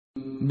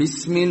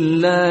بسم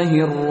الله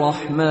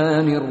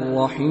الرحمن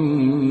الرحيم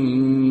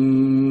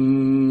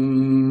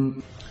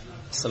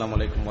السلام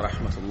عليكم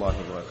ورحمة الله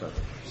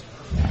وبركاته.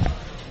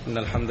 إن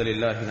الحمد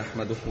لله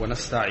نحمده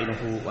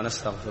ونستعينه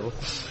ونستغفره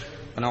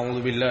ونعوذ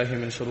بالله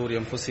من شرور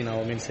أنفسنا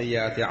ومن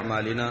سيئات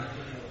أعمالنا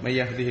من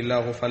يهده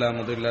الله فلا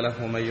مضل له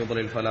ومن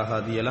يضلل فلا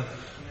هادي له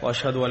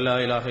وأشهد أن لا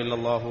إله إلا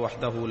الله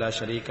وحده لا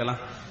شريك له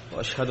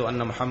وأشهد أن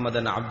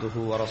محمدا عبده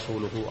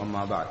ورسوله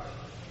أما بعد.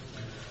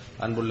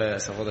 அன்புள்ள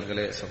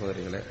சகோதரர்களே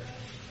சகோதரிகளே,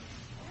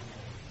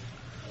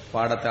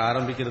 பாடத்தை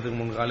ஆரம்பிக்கிறதுக்கு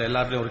முன்கால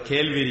எல்லாருக்கும் ஒரு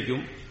கேள்வி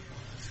இருக்கும்,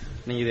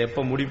 நீங்க இதை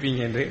எப்ப முடிப்பீங்க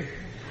என்று.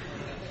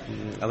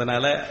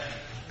 அதனால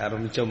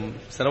மிச்சம்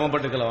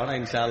சிரமப்பட்டுக்கல வேணா,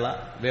 இன்ஷா அல்லாஹ்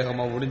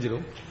வேகமா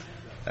முடிஞ்சிடும்.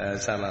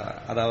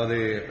 அதாவது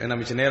என்ன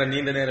மிச்ச நேரம்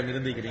நீண்ட நேரம்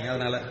இருந்திக்கிறீங்க,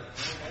 அதனால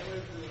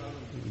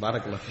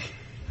பாரக்கல்லாஹ்.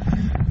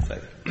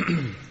 சரி,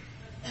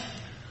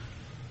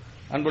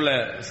 அன்புள்ள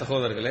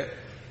சகோதரர்களே,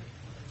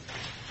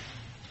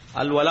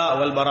 அல் வலா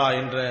வல் பரா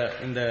என்ற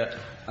இந்த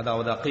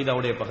அதாவது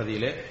அகீதாவுடைய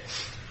பகுதியிலே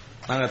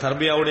நாங்கள்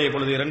தர்பியாவுடைய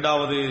இப்பொழுது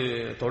இரண்டாவது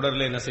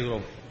தொடரில் என்ன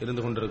செய்கிறோம்,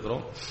 இருந்து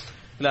கொண்டிருக்கிறோம்.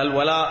 இல்ல அல்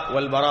வலா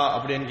வல் பரா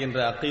அப்படி என்கின்ற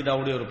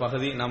அகீதாவுடைய ஒரு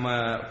பகுதி நம்ம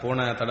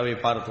போன தடவை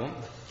பார்த்தோம்.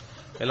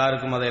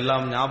 எல்லாருக்கும்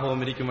அதெல்லாம்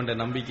ஞாபகம் இருக்கும் என்ற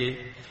நம்பிக்கை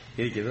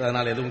இருக்குது,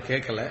 அதனால எதுவும்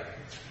கேட்கல.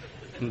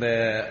 இந்த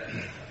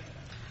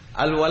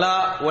அல் வலா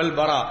வல்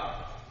பரா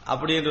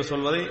அப்படி என்று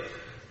சொல்வதை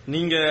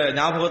நீங்க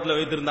ஞாபகத்தில்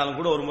வைத்திருந்தாலும்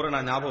கூட ஒரு முறை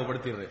நான்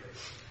ஞாபகப்படுத்திடுறேன்.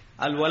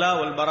 அல் வலா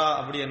வல் பரா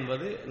அப்படி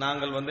என்பது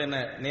நாங்கள் என்ன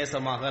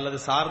நேசமாக அல்லது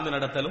சார்ந்து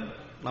நடத்தலும்,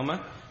 நம்ம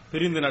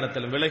பிரிந்து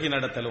நடத்தலும், விலகி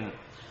நடத்தலும்,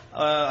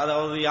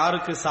 அதாவது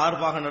யாருக்கு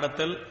சார்பாக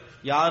நடத்தல்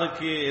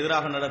யாருக்கு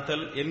எதிராக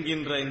நடத்தல்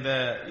என்கின்ற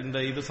இந்த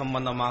இது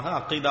சம்பந்தமாக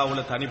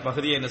அகீதாவுல தனி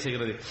பகுதியை என்ன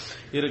செய்கிறது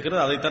இருக்கிறது,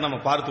 அதைத்தான் நம்ம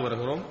பார்த்து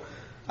வருகிறோம்.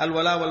 அல்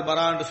வலா வல்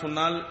பரா என்று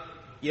சொன்னால்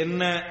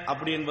என்ன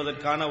அப்படி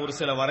என்பதற்கான ஒரு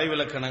சில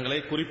வரைவிலக்கணங்களை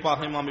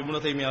குறிப்பாக இமாம்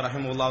இப்னு தைமியா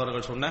ரஹிமஹுல்லாஹ்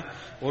அவர்கள் சொன்ன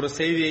ஒரு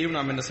செய்தியையும்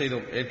நாம் என்ன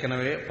செய்தோம்,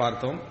 ஏற்கனவே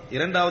பார்த்தோம்.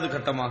 இரண்டாவது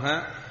கட்டமாக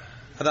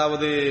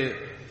அதாவது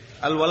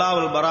அல் வலா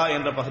வல் பரா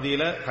என்ற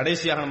பகுதியில்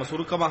கடைசியாக நம்ம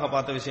சுருக்கமாக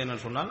பார்த்த விஷயம்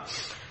என்னன்னு சொன்னால்,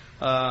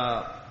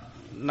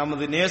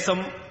 நமது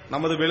நேசம்,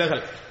 நமது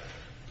விலகல்,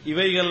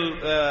 இவைகள்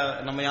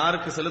நம்ம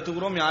யாருக்கு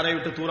செலுத்துகிறோம், யாரை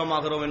விட்டு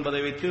தூரமாகிறோம்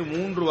என்பதை வைத்து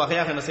மூன்று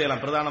வகையாக என்ன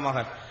செய்யலாம், பிரதானமாக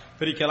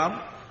பிரிக்கலாம்.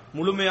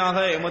 முழுமையாக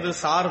எமது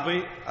சார்பை,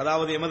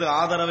 அதாவது எமது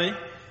ஆதரவை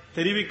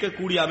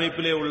தெரிவிக்கக்கூடிய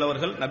அமைப்பிலே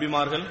உள்ளவர்கள்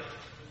நபிமார்கள்,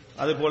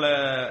 அதுபோல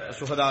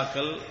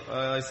சுஹதாக்கள்,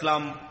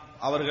 இஸ்லாம்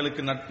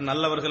அவர்களுக்கு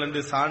நல்லவர்கள்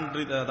என்று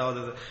சான்று,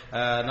 அதாவது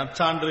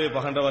நற்சான்று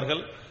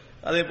பகன்றவர்கள்,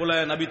 அதே போல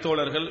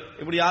நபித்தோழர்கள்,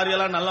 இப்படி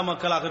யாரெல்லாம் நல்ல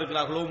மக்களாக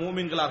இருக்கிறார்களோ,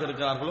 மூமின்களாக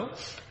இருக்கிறார்களோ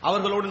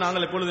அவர்களோடு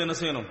நாங்கள் எப்பொழுது என்ன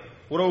செய்யணும்,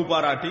 உறவு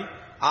பாராட்டி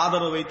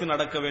ஆதரவு வைத்து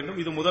நடக்க வேண்டும்.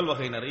 இது முதல்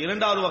வகையினர்.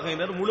 இரண்டாவது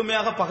வகையினர்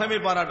முழுமையாக பகைமை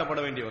பாராட்டப்பட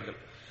வேண்டியவர்கள்,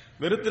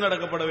 வெறுத்து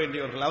நடக்கப்பட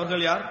வேண்டியவர்கள்.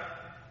 அவர்கள் யார்?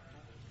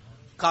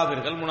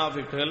 காபிர்கள்,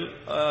 முனாஃபிக்குகள்,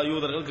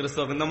 யூதர்கள்,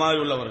 கிறிஸ்தவர்கள், இந்த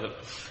மாதிரி உள்ளவர்கள்.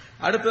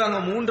 அடுத்து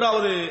அங்க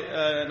மூன்றாவது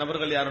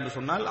நபர்கள் யார் என்று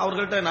சொன்னால்,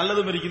 அவர்கள்ட்ட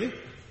நல்லதும் இருக்குது,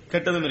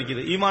 கெட்டதும்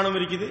இருக்குது, ஈமானும்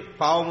இருக்குது,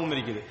 பாவமும்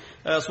இருக்குது,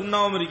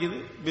 சுண்ணாவும் இருக்குது,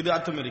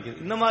 பித்அத்தும் இருக்குது.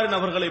 இந்த மாதிரி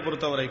நபர்களை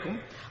பொறுத்த வரைக்கும்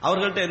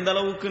அவர்கள்ட்ட எந்த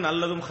அளவுக்கு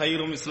நல்லதும்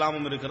ஹைரும்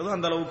இஸ்லாமும் இருக்கிறதோ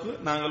அந்த அளவுக்கு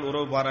நாங்கள்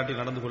உறவு பாராட்டி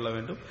நடந்து கொள்ள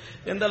வேண்டும்.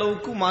 எந்த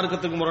அளவுக்கு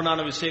மார்க்கத்துக்கு முரணான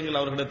விஷயங்கள்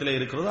அவர்களிடத்தில்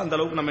இருக்கிறதோ அந்த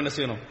அளவுக்கு நம்ம என்ன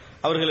செய்யணும்,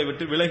 அவர்களை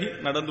விட்டு விலகி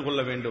நடந்து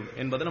கொள்ள வேண்டும்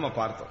என்பதை நம்ம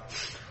பார்த்தோம்.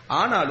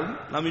 ஆனாலும்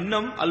நாம்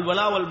இன்னும் அல்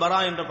வலா வல்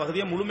பரா என்ற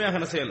பகுதியை முழுமையாக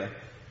என்ன செய்யல,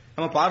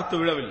 நம்ம பார்த்து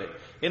விழவில்லை.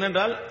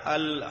 ஏனென்றால்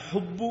அல்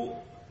ஹுப்பு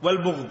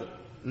வல் புக்த்,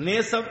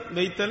 நேசம்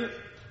வைத்தல்,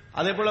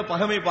 அதே போல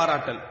பகைமை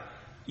பாராட்டல்,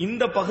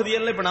 இந்த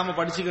பகுதியெல்லாம் இப்ப நாம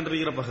படிச்சுக்கிட்டு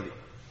இருக்கிற பகுதி.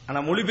 ஆனா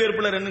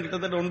மொழிபெயர்ப்புல ரெண்டு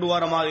கிட்டத்தட்ட 1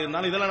 வாரமாக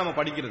இருந்தாலும் இதெல்லாம் நம்ம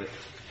படிக்கிறது.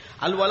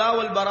 அல் வலா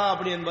வல் பரா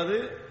அப்படி என்பது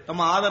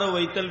நம்ம ஆதரவு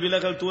வைத்தல்,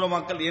 விலகல்,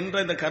 தூரமாக்கல் என்ற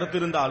இந்த கருத்து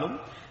இருந்தாலும்,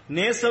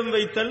 நேசம்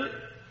வைத்தல்,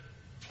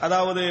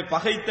 அதாவது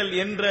பகைத்தல்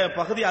என்ற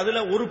பகுதி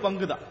அதுல ஒரு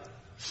பங்கு தான்.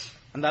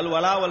 அந்த அல்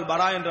வலா வல்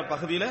பரா என்ற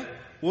பகுதியில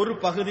ஒரு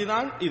பகுதி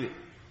தான் இது.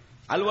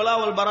 அல் வலா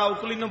வல்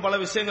பராவுக்குள் இன்னும் பல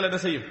விஷயங்கள் என்ன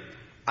செய்யும்,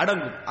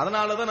 அடங்கும்.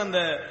 அதனாலதான் அந்த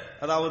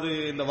அதாவது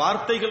இந்த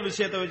வார்த்தைகள்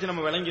விஷயத்தை வச்சு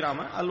நம்ம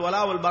விளங்கிறாம அல்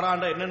வலா வல்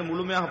பராண்டா என்னன்னு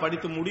முழுமையாக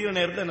படித்து முடிகிற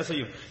நேரத்தில் என்ன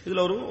செய்யும்,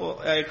 இதுல ஒரு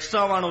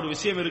எக்ஸ்ட்ராவான ஒரு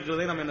விஷயம்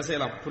இருக்கிறதை நம்ம என்ன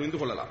செய்யலாம், புரிந்து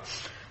கொள்ளலாம்.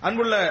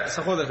 அன்புள்ள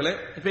சகோதரர்களே,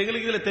 இப்ப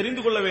எங்களுக்கு இதுல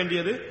தெரிந்து கொள்ள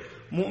வேண்டியது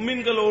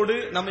முஃமின்களோடு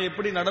நம்ம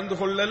எப்படி நடந்து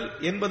கொள்ளல்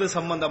என்பது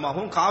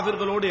சம்பந்தமாகவும்,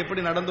 காபிர்களோடு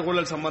எப்படி நடந்து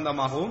கொள்ளல்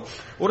சம்பந்தமாகவும்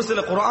ஒரு சில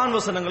குர்ஆன்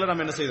வசனங்களை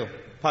நம்ம என்ன செய்தோம்,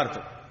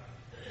 பார்த்தோம்.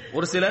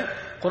 ஒரு சில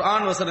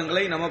குர்ஆன்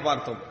வசனங்களை நம்ம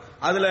பார்த்தோம்.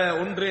 அதுல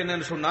ஒன்று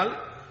என்னன்னு சொன்னால்,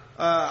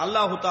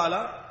 அல்லாஹு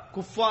தஆலா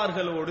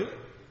குஃபார்களோடு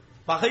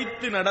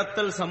பகைத்து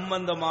நடத்தல்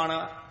சம்பந்தமான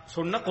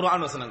சொன்ன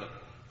குர்ஆன் வசனங்கள்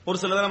ஒரு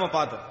சிலதை நம்ம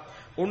பார்த்தோம்.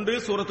 ஒன்று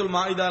சூரத்துல்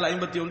மாஇதா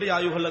 51, யா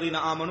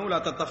அய்யுஹல்லதீன ஆமனூ லா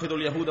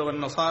தத்தகிதுல் யஹூத வன்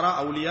நஸாரா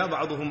அவுலியா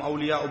பஅதுஹும்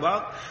அவுலியாஉ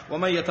பஅத்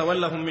வ மன்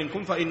யதவல்லஹும்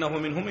மின்கும் ஃபஇன்னஹு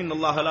மின்ஹும்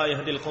இன்னல்லாஹ லா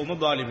யஹ்தில்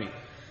கௌமத் ஸாலிமீன்.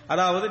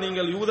 அதாவது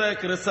நீங்கள் யூத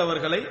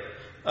கிறிஸ்தவர்களை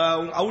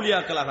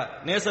அவுலியாக்களாக,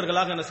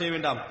 நேசர்களாக என்ன செய்ய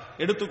வேண்டாம்,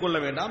 எடுத்துக்கொள்ள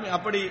வேண்டாம்.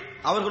 அப்படி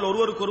அவர்கள்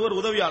ஒருவருக்கொருவர்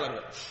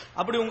உதவியாளர்கள்.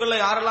 அப்படி உங்களை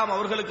யாரெல்லாம்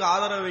அவர்களுக்கு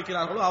ஆதரவு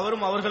வைக்கிறார்களோ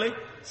அவரும் அவர்களை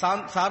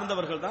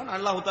சார்ந்தவர்கள் தான்.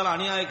 அல்லாஹ் தஆலா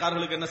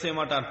அநியாயக்காரர்களுக்கு என்ன செய்ய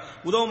மாட்டான்,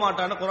 உதவ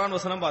மாட்டான். குர்ஆன்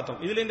வசனம் பார்த்தோம்.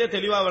 இதுல இருந்தே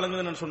தெளிவா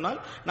விளங்குதுன்னு சொன்னால்,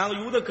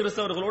 நாங்கள் யூத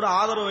கிறிஸ்தவர்களோடு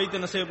ஆதரவு வைத்து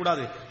என்ன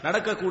செய்யக்கூடாது,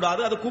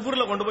 நடக்கக்கூடாது. அது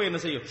குஃப்ர்ல கொண்டு போய்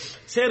என்ன செய்யும்,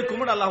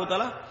 சேர்க்கும். அல்லாஹ்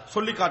தஆலா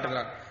சொல்லி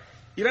காட்டுகிறார்.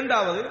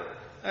 இரண்டாவது,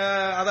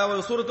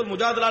 அதாவது சூரத்துல்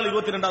முஜாதலால்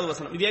 22வது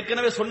வசனம். இது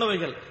ஏற்கனவே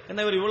சொன்னவைகள்.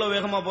 என்ன இவர் இவ்வளவு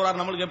வேகமா போறார்,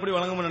 நம்மளுக்கு எப்படி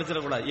வழங்கும்னு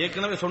நினைச்சிடக்கூடாது.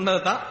 ஏற்கனவே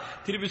சொன்னதை தான்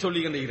திருப்பி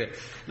சொல்லிக்கின்றேன்.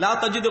 லா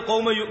தஜிது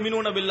கௌம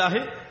யுமினூன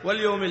பில்லாஹி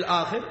வல் யௌமில்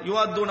ஆகிர்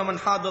யுவாதுன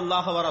மன்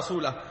ஹாதல்லாஹ வ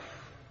ரசூலஹு.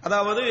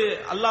 அதாவது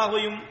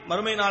அல்லாஹ்வையும்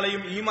மறுமை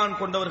நாளையும் ஈமான்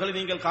கொண்டவர்களை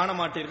நீங்கள் காண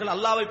மாட்டீர்கள்,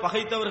 அல்லாஹ்வை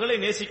பகைத்தவர்களை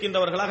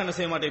நேசிக்கின்றவர்களாக என்ன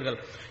செய்ய மாட்டீர்கள்,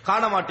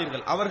 காண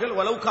மாட்டீர்கள். அவர்கள்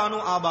வலவ் கானு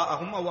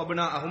ஆபாஅஹும் அவ்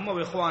அப்னாஅஹும்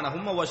அவ்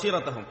இஹ்வானஹும் அவ்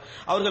வஷீரத்தஹும்,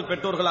 அவர்கள்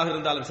பெற்றோர்களாக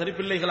இருந்தாலும் சரி,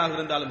 பிள்ளைகளாக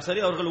இருந்தாலும் சரி,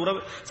 அவர்கள்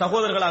உறவு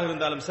சகோதரர்களாக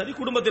இருந்தாலும் சரி,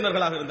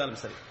 குடும்பத்தினர்களாக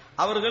இருந்தாலும் சரி,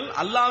 அவர்கள்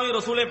அல்லாஹ்வை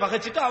ரசூலை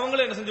பகைச்சிட்டு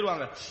அவங்களே என்ன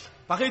செஞ்சிருவாங்க,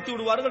 பகைத்து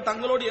விடுவார்கள்,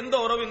 தங்களோடு எந்த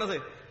உறவு என்னது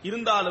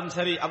இருந்தாலும்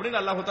சரி அப்படின்னு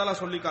அல்லாஹு தஆலா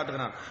சொல்லி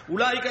காட்டுகிறான்.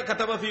 உலாயிக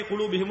கதப ஃபீ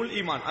குலூபிஹிமுல்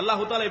ஈமான்,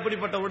 அல்லாஹு தஆலா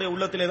இப்படிப்பட்டவருடைய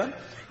உள்ளத்திலே தான்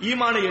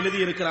ஈமானை எழுதி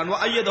இருக்கிறான். வ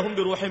அய்யதஹும்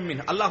பிருஹிம்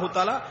மின், அல்லாஹு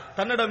தஆலா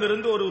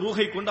தன்னிடமிருந்து ஒரு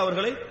ரூஹை கொண்டு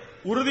அவர்களை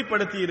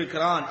உறுதிப்படுத்தி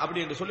இருக்கிறான்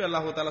அப்படி என்று சொல்லி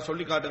அல்லாஹு தஆலா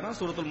சொல்லி காட்டுகிறான்.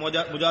 சூரத்துல்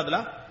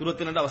முஜாதலா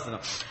 22வது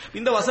வசனம்.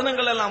 இந்த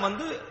வசனங்கள் எல்லாம்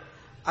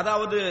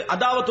அதாவது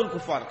அதாவத்துல்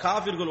குஃபார்,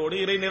 காபிர்களோடு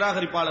இறை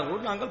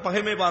நிராகரிப்பாளர்களோடு நாங்கள்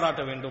பகைமை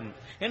பாராட்ட வேண்டும்.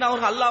 ஏன்னா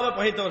அவர்கள் அல்லாஹ்வை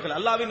பகைத்தவர்கள்,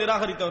 அல்லாஹ்வை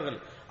நிராகரித்தவர்கள்,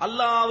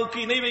 அல்லாஹ்வுக்கு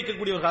இணை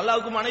வைக்கக்கூடியவர்கள்,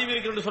 அல்லாஹ்வுக்கு மனைவி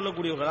இருக்கிறது என்று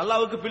சொல்லக்கூடியவர்கள்,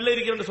 அல்லாஹ்வுக்கு பிள்ளை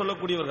இருக்கிறது என்று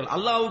சொல்லக்கூடியவர்கள்,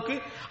 அல்லாஹ்வுக்கு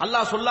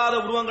அல்லாஹ் சொல்லாத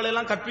உருவங்களை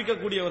எல்லாம்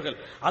கற்பிக்கக்கூடியவர்கள்,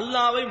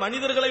 அல்லாஹ்வை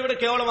மனிதர்களை விட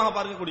கேவலமாக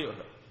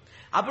பார்க்கக்கூடியவர்கள்.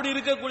 அப்படி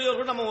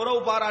இருக்கக்கூடியவர்கள் நம்ம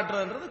உறவு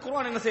பாராட்டுறது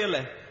குர்ஆன் என்ன செய்யல,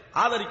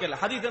 ஆதரிக்கல.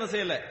 ஹதீஸ் என்ன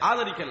செய்யல,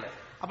 ஆதரிக்கல.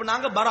 அப்ப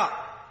நாங்க பரா,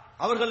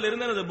 அவர்கள்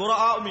இருந்தது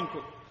புரா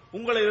மின்கும்,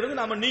 உங்களை இருந்து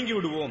நாம நீங்கி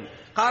விடுவோம்.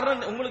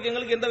 காரணம் உங்களுக்கு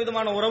எங்களுக்கு எந்த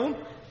விதமான உறவும்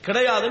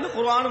கிடையாதுன்னு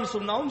குர்ஆனும்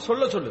சுன்னாவும்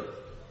சொல்லுது.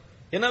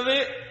 எனவே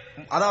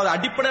அதாவது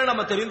அடிப்படையை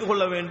நம்ம தெரிந்து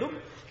கொள்ள வேண்டும்.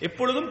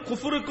 எப்பொழுதும்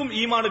குஃபுருக்கும்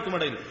ஈமானுக்கும்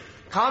இடையில்,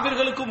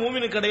 காபிர்களுக்கும்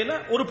மூமினுக்கும் இடையில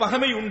ஒரு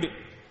பகைமை உண்டு.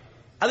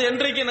 அது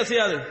என்றைக்கு என்ன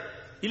செய்யாது,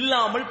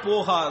 இல்லாமல்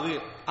போகாது.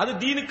 அது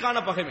தீனுக்கான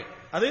பகைமை,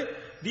 அது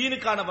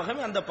தீனுக்கான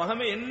பகைமை. அந்த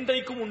பகைமை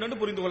என்றைக்கும்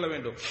உண்டு புரிந்து கொள்ள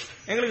வேண்டும்.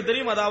 எங்களுக்கு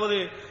தெரியும், அதாவது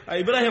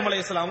இப்ராஹிம்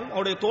அலைஹிஸ்ஸலாமும்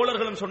அவருடைய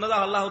தோழர்களும்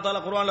சொன்னதாக அல்லாஹ்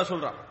தஆலா குர்ஆன்ல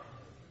சொல்றான்.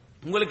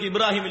 உங்களுக்கு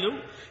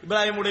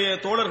இப்ராஹிமுடைய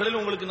தோழர்களில்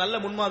உங்களுக்கு நல்ல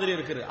முன்மாதிரி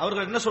இருக்குது.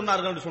 அவர்கள் என்ன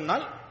சொன்னார்கள் என்று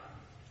சொன்னால்,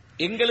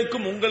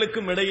 எங்களுக்கும்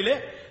உங்களுக்கும் இடையிலே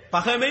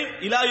பகைமை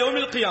இலா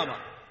யௌமில் கியாமா,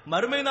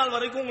 மறுமை நாள்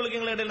வரைக்கும் உங்களுக்கு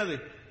எங்களை இடையில என்னது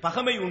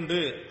பகைமை உண்டு,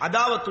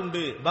 அதாவத்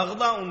உண்டு,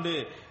 பக்தா உண்டு.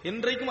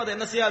 என்றைக்கும் அது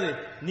என்ன செய்யாது,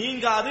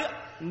 நீங்காது.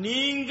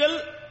 நீங்கள்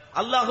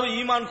அல்லாஹ்வை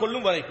ஈமான்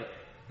கொள்ளும் வரைக்கும்,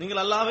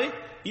 நீங்கள் அல்லாஹ்வை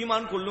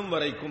ஈமான் கொள்ளும்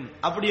வரைக்கும்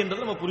அப்படி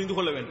என்றதை நம்ம புரிந்து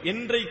கொள்ள வேண்டும்.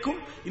 என்றைக்கும்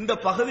இந்த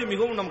பகுதி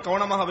மிகவும் நம்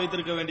கவனமாக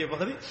வைத்திருக்க வேண்டிய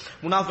பகுதி.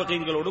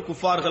 முனாஃபிகீன்களோடு,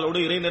 குஃபார்களோடு,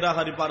 இறை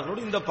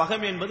நிராகரிப்பார்களோடு இந்த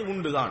பகைமை என்பது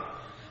உண்டுதான்.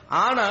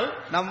 ஆனால்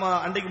நம்ம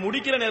அன்றைக்கு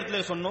முடிக்கிற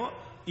நேரத்தில் சொன்னோம்,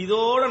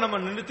 இதோட நம்ம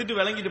நிறுத்திட்டு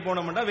விளங்கிட்டு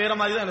போனோம்னா வேற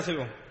மாதிரி தான் என்ன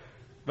செய்வோம்,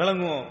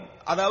 விளங்குவோம்.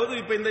 அதாவது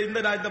இப்ப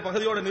இந்த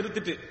பகுதியோட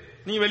நிறுத்திட்டு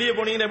நீங்க வெளியே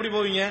போனீங்கன்னா எப்படி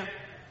போவீங்க,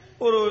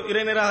 ஒரு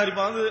இறை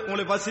நிராகரிப்பா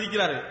உங்களை பார்த்து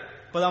சிரிக்கிறாரு,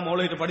 இப்பதான்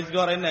மௌலவிட்ட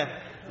படிச்சுட்டு வர, என்ன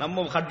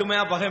நம்ம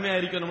கட்டுமையா பகைமையா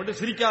இருக்கணும் மட்டும்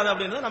சிரிக்காது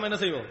அப்படின்னு நம்ம என்ன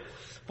செய்வோம்,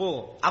 போ.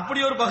 அப்படி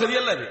ஒரு பகுதி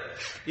அல்ல அது.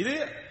 இது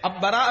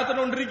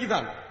பராஅத்துன்னு ஒன்று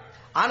இருக்குதான்.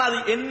 ஆனா அது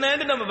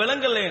என்னன்னு நம்ம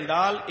விளங்கல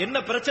என்றால்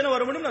என்ன பிரச்சனை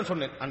வரும்னு நான்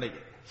சொன்னேன்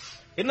அன்றைக்கு.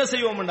 என்ன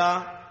செய்வோம்டா,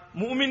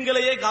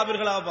 மூமின்களையே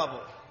காபிர்களாக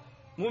பார்ப்போம்,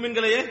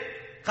 மூமின்களையே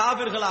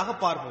காபிர்களாக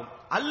பார்ப்போம்,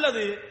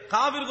 அல்லது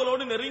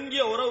காபிர்களோடு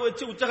நெருங்கிய உறவு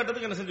வச்சு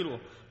உச்சகட்டத்துக்கு என்ன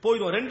செஞ்சிருவோம்,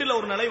 போயிடுவோம். ரெண்டுல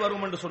ஒரு நிலை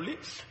வரும் என்று சொல்லி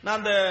நான்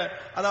அந்த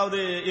அதாவது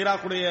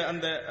ஈராக்குடைய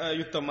அந்த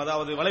யுத்தம்,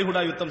 அதாவது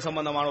வளைகுடா யுத்தம்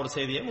சம்பந்தமான ஒரு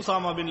செய்தியை,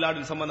 உசாமா பின்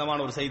லாடன்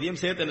சம்பந்தமான ஒரு செய்தியும்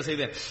சேர்த்து என்ன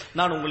செய்தேன்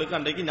நான் உங்களுக்கு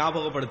அன்றைக்கு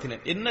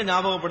ஞாபகப்படுத்தினேன். என்ன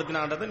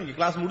ஞாபகப்படுத்தினான்றதை நீங்க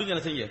கிளாஸ் முடிஞ்சு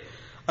என்ன செய்ய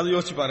அது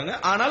யோசிச்சு பாருங்க.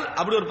 ஆனால்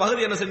அப்படி ஒரு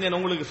பகுதி என்ன செஞ்சேன்,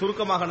 உங்களுக்கு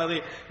சுருக்கமாக அதை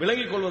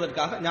விளங்கிக்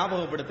கொள்வதற்காக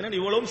ஞாபகப்படுத்தினேன்.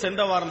 இவ்வளவும்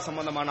சென்ற வாரம்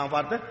சம்பந்தமான நான்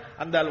பார்த்த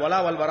அந்த வலா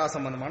வல் வரா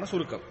சம்பந்தமான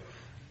சுருக்கம்.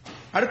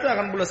 அடுத்த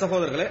அன்புள்ள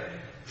சகோதரர்களே,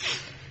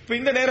 இப்ப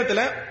இந்த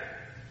நேரத்தில்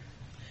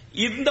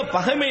இந்த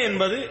பகைமை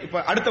என்பது, இப்ப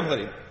அடுத்த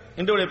பகுதி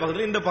இன்றைய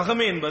பகுதியில் இந்த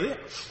பகைமை என்பது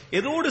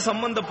எதோடு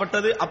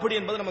சம்பந்தப்பட்டது அப்படி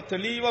என்பதை நம்ம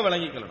தெளிவா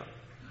விளங்கிக்கலாம்.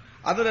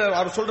 அதுல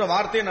அவர் சொல்ற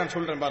வார்த்தையை நான்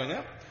சொல்றேன் பாருங்க.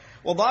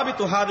 ஒபாபி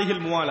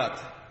துஹாதிஹில்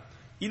முவாலாத்,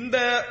 இந்த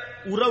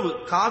உறவு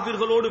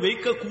காபிர்களோடு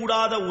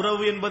வைக்கக்கூடாத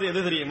உறவு என்பது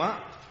எது தெரியுமா,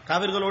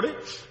 காபிர்களோடு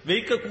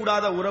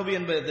வைக்கக்கூடாத உறவு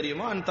என்பது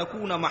தெரியுமா, அன்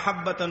தகூன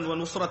மஹப்பத்தன் வ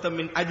நுஸ்ரத்தன்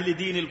மின் அஜ்லி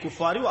தீனில்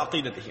குஃபாரி வ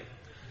அகீதத்திஹிம்,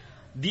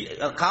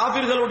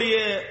 காபிர்களுடைய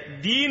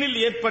தீனில்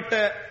ஏற்பட்ட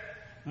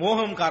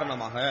மோகம்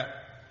காரணமாக,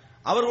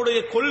 அவர்களுடைய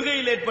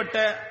கொள்கையில் ஏற்பட்ட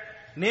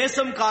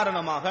நேசம்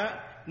காரணமாக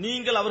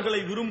நீங்கள் அவர்களை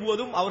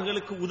விரும்புவதும்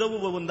அவர்களுக்கு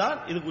உதவுவதும் தான்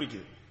இது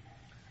குறிக்குது.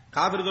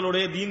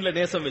 காபிர்களுடைய தீன்ல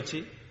நேசம் வச்சு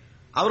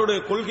அவருடைய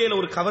கொள்கையில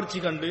ஒரு கவர்ச்சி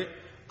கண்டு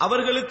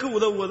அவர்களுக்கு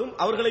உதவுவதும்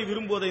அவர்களை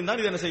விரும்புவதையும் தான்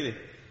இது என்ன செய்து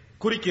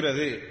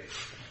குறிக்கிறது.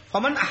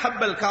 فمن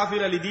احب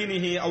الكافر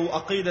لدينه او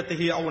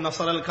عقيدته او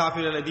نصر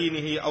الكافر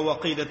لدينه او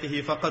عقيدته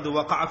فقد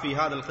وقع في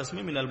هذا القسم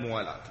من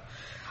الموالات.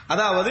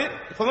 அதாவது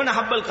فمن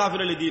احب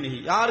الكافر لدينه,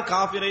 யார்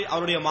காஃபிரை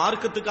அவருடைய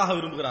மார்க்கத்துக்காக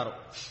விரும்புகிறாரோ,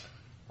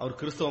 அவர்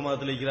கிறிஸ்தவ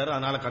மதத்தில் இருக்கிறாரு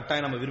அதனால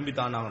கட்டாயம் நம்ம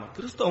விரும்பித்தான் ஆகணும்.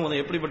 கிறிஸ்தவ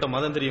மதம் எப்படிப்பட்ட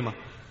மதம் தெரியுமா,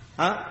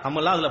 நம்ம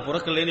எல்லாம் அதுல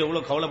புறக்கல்லேன்னு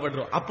எவ்வளவு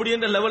கவலைப்படுறோம். அப்படி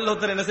என்ற லெவல்ல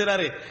ஒருத்தர் என்ன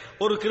செய்யறாரு,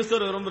 ஒரு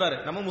கிறிஸ்தவர் விரும்புறாரு,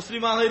 நம்ம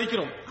முஸ்லீமாக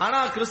இருக்கிறோம், ஆனா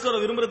கிறிஸ்தவரை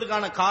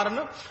விரும்புறதுக்கான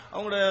காரணம்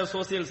அவங்களோட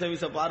சோசியல்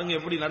சர்வீஸ பாருங்க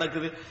எப்படி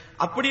நடக்குது,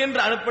 அப்படி என்ற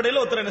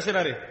அடிப்படையில் ஒருத்தர் என்ன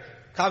செய்யறாரு,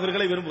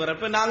 காவிர்களை விரும்புகிறார்.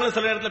 இப்ப நாங்களும்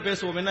சில இடத்துல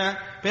பேசுவோம், என்ன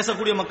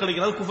பேசக்கூடிய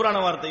மக்களுக்கு அதாவது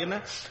குஃப்ரான வார்த்தை என்ன,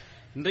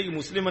 இன்றைக்கு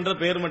முஸ்லீம் என்ற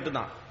பெயர்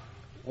மட்டும்தான்,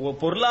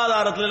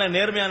 பொருளாதாரத்தில்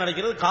நேர்மையா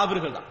நடக்கிறது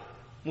காவிர்கள் தான்.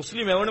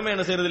 முஸ்லீம் எவனுமே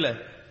என்ன செய்யறது இல்ல,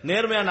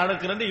 நேர்மையா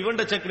நடக்கிறேன்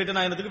இவன்ட செக் ரிட்டர்ன்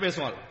ஆயிரத்துக்கு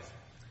பேசுவான்.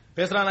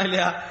 பேசுறானா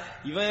இல்லையா?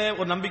 இவன்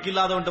ஒரு நம்பிக்கை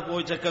இல்லாதவன்ட்ட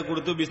போய் செக்க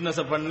கொடுத்து பிசினஸ்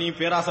பண்ணி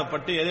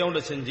பேராசப்பட்டு எதை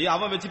ஒன்று செஞ்சு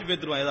அவன் வச்சுட்டு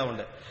பேத்துருவான்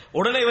ஏதாவது.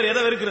 உடனே இவர்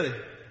எதை வெறுக்கிறது?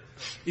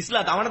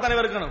 இஸ்லாத் அவனை தானே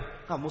வெறுக்கணும்.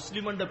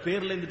 முஸ்லிம்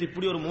பேர்ல இருந்துட்டு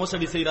இப்படி ஒரு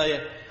மோசடி செய்யறாய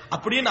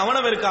அப்படின்னு அவனை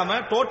வெறுக்காம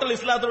டோட்டல்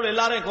இஸ்லாத்தோட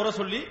எல்லாரையும் குறை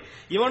சொல்லி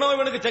இவனோ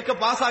இவனுக்கு செக்க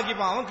பாஸ்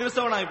ஆக்கிப்பான், அவன்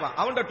கிறிஸ்தவன் ஆகிப்பான்.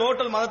 அவன்கிட்ட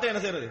டோட்டல் மதத்தை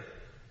என்ன செய்யறது?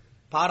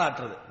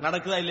 பாராட்டுறது.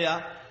 நடக்குதா இல்லையா?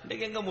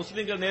 இன்னைக்கு எங்க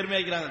முஸ்லீம்கள்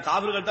நேர்மையாக்கிறாங்க,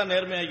 காவிர்கள் தான்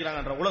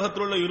நேர்மையாக்கிறாங்க.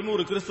 உலகத்தில் உள்ள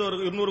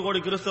 200 கோடி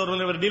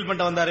கிறிஸ்தவர்கள் இவர் டீல்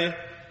பண்ணிட்டு வந்தாரு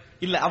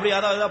இல்ல. அப்படி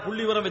யாராவது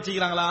புள்ளி விவரம்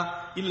வச்சுக்கிறாங்களா?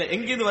 இல்ல.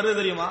 எங்கிருந்து வருது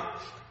தெரியுமா?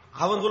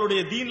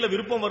 அவர்களுடைய தீன்ல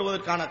விருப்பம்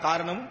வருவதற்கான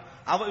காரணம்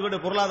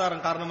இவருடைய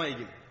பொருளாதாரம் காரணமா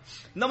இருக்குது.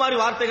 இந்த மாதிரி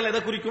வார்த்தைகள்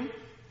எதை குறிக்கும்?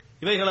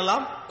 இவைகள்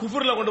எல்லாம்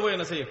குஃபுர்ல கொண்டு போய்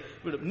என்ன செய்யும்?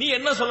 நீ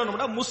என்ன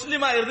சொல்லணும்னா,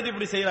 முஸ்லிமா இருந்துட்டு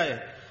இப்படி செய்யறாயே,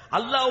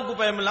 அல்லாஹ்வுக்கு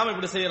பயம் இல்லாம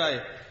இப்படி செய்யறாயே,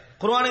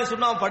 குர்ஆனை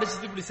சுன்னாவை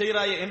படிச்சுட்டு இப்படி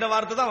செய்யறாயே என்ற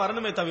வார்த்தை தான்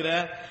வரணுமே தவிர,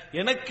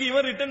 எனக்கு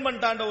இவர் ரிட்டர்ன்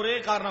பண்ணிட்டாண்ட ஒரே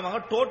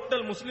காரணமாக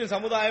டோட்டல் முஸ்லிம்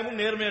சமுதாயமும்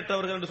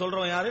நேர்மையற்றவர்கள் என்று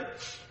சொல்றவன் யாரு?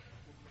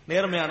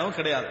 நேர்மையானவன்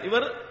கிடையாது.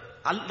 இவர்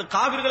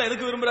காவிர்களை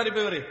எதுக்கு விரும்புறாரு?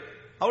 இப்ப இவரு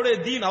அவருடைய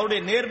தீன்,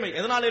 அவருடைய நேர்மை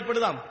எதனால்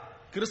ஏற்படுதாம்?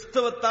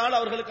 கிறிஸ்தவத்தால்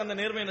அவர்களுக்கு அந்த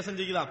நேர்மை என்ன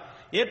செஞ்சுக்குதாம்?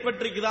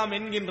 ஏற்பட்டிருக்குதாம்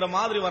என்கின்ற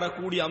மாதிரி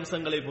வரக்கூடிய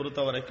அம்சங்களை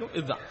பொறுத்த வரைக்கும்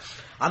இதுதான்.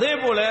 அதே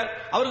போல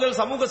அவர்கள்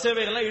சமூக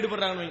சேவைகள்லாம்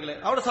ஈடுபடுறாங்கன்னு வைங்களேன்.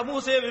 அவரோட சமூக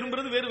சேவை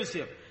விரும்புறது வேறு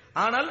விஷயம்.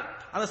 ஆனால்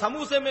அந்த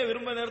சமூக சேவை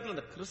விரும்ப நேரத்தில்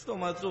இந்த கிறிஸ்தவ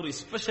மதத்தில் ஒரு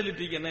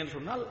ஸ்பெஷாலிட்டி என்னன்னு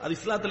சொன்னால், அது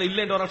இஸ்லாத்துல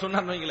இல்லை என்று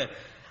சொன்னார் வைங்களேன்,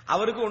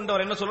 அவருக்கு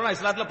அவர் என்ன சொல்லணும்?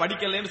 இஸ்லாத்துல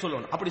படிக்கலன்னு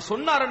சொல்லணும். அப்படி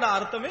சொன்னார்ன்ற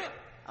அர்த்தமே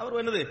அவர்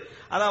என்னது?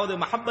 அதாவது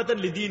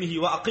மஹப்பத்தன் லிதீனிஹி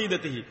வ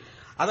அகீதத்திஹி,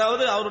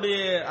 அதாவது அவருடைய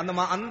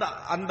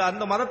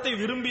அந்த மதத்தை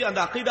விரும்பி, அந்த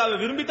அகீதாவை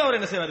விரும்பித்தான் அவர்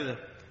என்ன செய்வார்?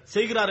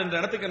 செய்கிறார் என்ற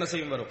இடத்துக்கு என்ன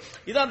செய்யும் வரும்.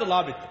 இதான் அந்த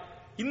லாபித்.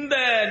 இந்த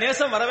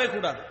நேசம் வரவே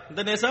கூடாது.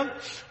 இந்த நேசம்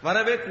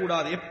வரவே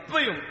கூடாது.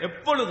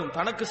 எப்பொழுதும்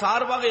தனக்கு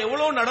சார்பாக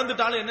எவ்வளவு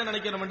நடந்துட்டாலும் என்ன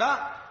நினைக்கணும்டா,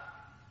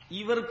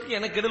 இவருக்கு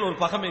எனக்கு இடையில் ஒரு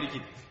பகமை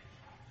இருக்குது.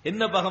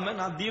 என்ன பகமை?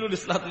 நான் தீனுல்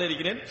இஸ்லாத்துல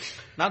இருக்கிறேன்,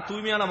 நான்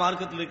தூய்மையான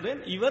மார்க்கத்தில்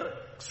இருக்கிறேன், இவர்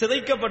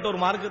சிதைக்கப்பட்ட ஒரு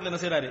மார்க்கத்தில்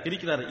என்ன செய்யறாரு?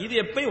 இருக்கிறாரு. இது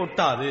எப்பயும்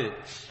ஒட்டாது.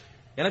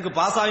 எனக்கு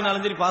பாஸ்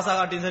ஆகினாலும் சரி, பாஸ்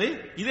ஆகாட்டியும் சரி,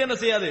 இது என்ன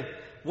செய்யாது?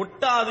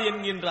 ஒட்டாது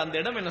என்கின்ற அந்த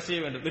இடம் என்ன செய்ய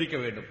வேண்டும்? விரிக்க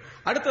வேண்டும்.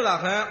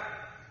 அடுத்ததாக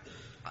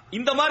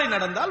இந்த மாதிரி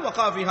நடந்தால்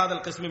வகாஃபி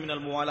ஹாதல் கிஸ்மி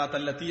மினல் முவாலாத்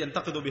அல்லதி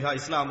யன்தகிது பிஹா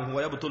இஸ்லாமுஹு வ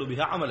யப்துலு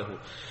பிஹா அமலுஹு,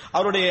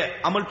 அவருடைய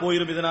அமல்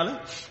போயிடும். இதனால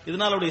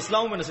அவருடைய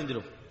இஸ்லாமும் என்ன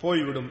செஞ்சிடும்?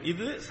 போய்விடும்.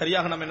 இது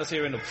சரியாக நம்ம என்ன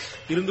செய்ய வேண்டும்?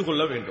 இருந்து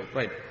கொள்ள வேண்டும்.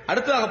 ரைட்.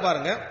 அடுத்ததாக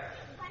பாருங்க,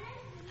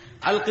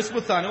 அல்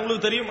கிஸ்மு தானி.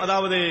 உங்களுக்கு தெரியும்,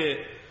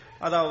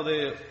 அதாவது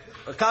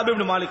காப்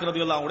இப்னு மாலிக்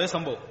ரலியல்லாஹு அன்ஹுடைய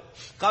சம்பவம்.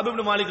 காப்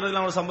இப்னு மாலிக்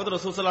ரலியல்லாஹு அன்ஹு சம்பவத்தை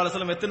ரசூல் ஸல்லல்லாஹு அலைஹி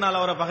வஸல்லம் எத்தனை நாள்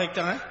அவரை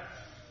பகைச்சாங்க?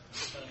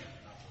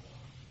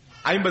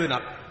 50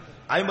 நாள்.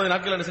 50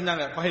 நாட்கள் என்ன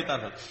செஞ்சாங்க?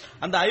 பகைத்தார்கள்.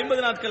 அந்த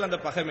 50 நாட்கள் அந்த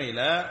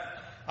பகைமையில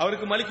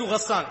அவருக்கு மலிக்கு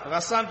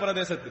கஸ்ஸான்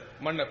பிரதேசத்து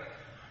மன்னர்,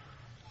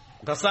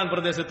 கஸ்ஸான்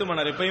பிரதேசத்து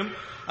மன்னர். எப்பயும்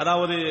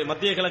அதாவது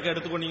மத்திய கிழக்கு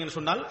எடுத்துக்கொண்டீங்கன்னு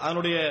சொன்னால்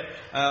அதனுடைய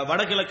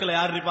வடகிழக்குல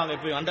யார் இருப்பாங்க?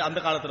 எப்பயும்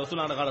அந்த காலத்துல,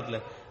 ரசூலுல்லாஹி காலத்துல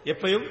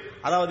எப்பயும்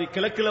அதாவது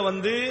கிழக்குல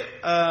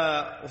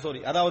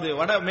அதாவது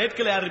வட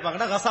மேற்குல யார்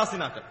இருப்பாங்கன்னா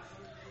கசாசினாக்கள்.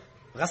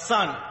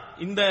 கஸ்ஸான்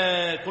இந்த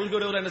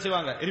கொள்கையுடையவர் என்ன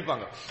செய்வாங்க?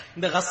 இருப்பாங்க.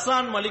 இந்த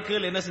கஸ்ஸான்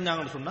மலிக்குகள் என்ன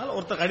செஞ்சாங்கன்னு சொன்னால்,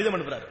 ஒருத்தர் கடிதம்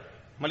அனுப்புறாரு,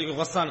 மலிக்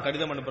கஸ்ஸான்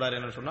கடிதம் அனுப்புறாரு.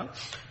 என்ன சொன்னா,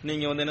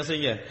 நீங்க என்ன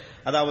செய்யுங்க,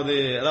 அதாவது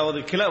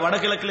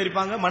வடகிழக்குல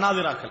இருப்பாங்க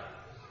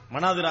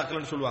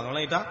மனாதிராக்கள்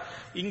சொல்லுவாங்க.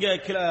 இங்க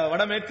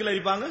வடமேற்குல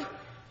இருப்பாங்க,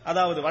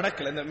 அதாவது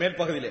வடக்குல இந்த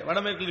மேற்பகுதியிலே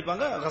வடமேற்குல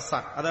இருப்பாங்க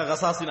கஸ்ஸான், அதாவது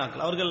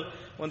கசாசினாக்கள். அவர்கள்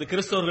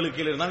கிறிஸ்தவர்களுக்கு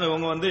கீழே இருந்தாங்க.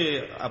 இவங்க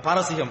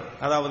பாரசீகம்,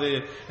 அதாவது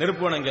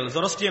நெருப்புவனங்கள்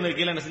ஜொரஸ்டியனுக்கு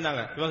கீழே என்ன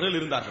செஞ்சாங்க? இவர்கள்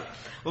இருந்தார்கள்.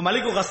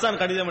 மலிக்கு கஸ்ஸான்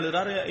கடிதம்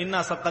எழுதுறாரு, இன்னா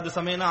சக்கது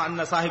சமேனா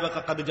அன்ன சாஹிப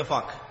கது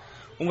ஜஃபாக்,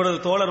 உங்களோட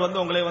தோழர்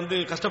உங்களை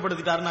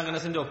கஷ்டப்படுத்திட்டாரு, நாங்க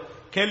என்ன செஞ்சோம்?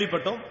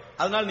 கேள்விப்பட்டோம்.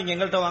 அதனால நீங்க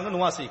எங்கள்கிட்ட வாங்க,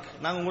 நுவாசிக்,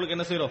 நாங்க உங்களுக்கு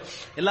என்ன செய்யறோம்?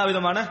 எல்லா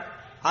விதமான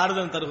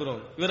ஆறுதல்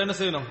தருகிறோம். இவர் என்ன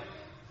செய்யணும்?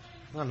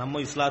 நம்ம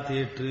இஸ்லாத்தை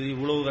ஏற்று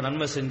இவ்வளவு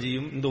நன்மை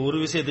செஞ்சியும் இந்த ஒரு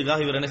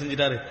விஷயத்துக்காக இவர் என்ன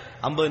செஞ்சிட்டாரு?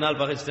 50 நாள்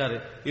பகைச்சிட்டாரு.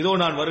 இதோ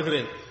நான்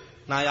வருகிறேன்,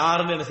 நான்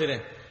யாருன்னு என்ன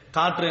செய்றேன்?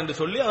 காட்டுறேன் என்று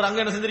சொல்லி அவர் அங்க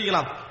என்ன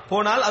செஞ்சிருக்கலாம்.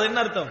 போனால் அது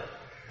என்ன அர்த்தம்?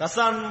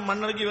 கஸ்ஸான்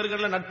மன்னருக்கு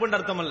இவர்கள் நட்புன்ற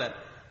அர்த்தம் அல்ல,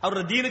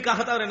 அவருடைய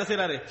தீனுக்காகத்தான் அவர் என்ன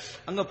செய்யறாரு?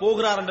 அங்க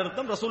போகிறார் என்ற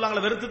அர்த்தம்.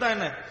 ரசூலுல்லாஹ்வை வெறுத்து தான்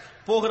என்ன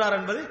போகிறார்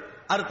என்பது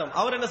அர்த்தம்.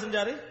 அவர் என்ன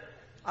செஞ்சாரு?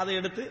 அதை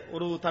எடுத்து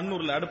ஒரு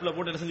தண்ணூர்ல அடுப்புல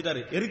போட்டு என்ன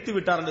செஞ்சிட்டாரு? எரித்து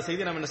விட்டார் என்ற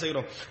செய்தி நம்ம என்ன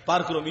செய்கிறோம்?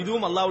 பார்க்கிறோம்.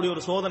 இதுவும் அல்லாஹ்வுடைய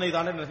ஒரு சோதனை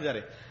தான் என்ன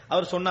செஞ்சாரு?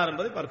 அவர் சொன்னார்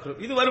என்பதை பார்க்கிறோம்.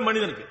 இது வரும்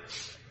மனிதனுக்கு,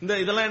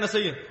 இதெல்லாம் என்ன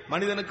செய்யும்?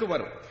 மனிதனுக்கு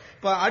வரும்.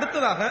 இப்ப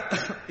அடுத்ததாக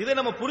இதை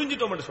நம்ம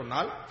புரிஞ்சிட்டோம் என்று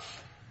சொன்னால்,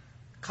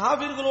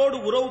 காவிர்களோடு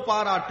உறவு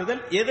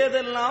பாராட்டுதல்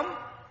எதெல்லாம்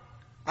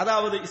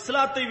அதாவது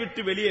இஸ்லாத்தை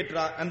விட்டு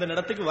வெளியேற்ற அந்த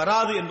இடத்துக்கு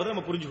வராது என்பதை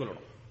நம்ம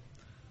புரிஞ்சுக்கொள்ளணும்.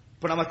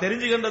 இப்ப நம்ம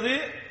தெரிஞ்சுகின்றது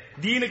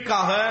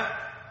தீனுக்காக,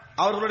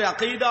 அவர்களுடைய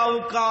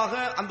அகைதாவுக்காக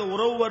அந்த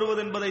உறவு வருவது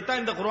என்பதைத்தான்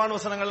இந்த குர்ஆன்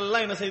வசனங்கள்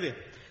எல்லாம் என்ன செய்து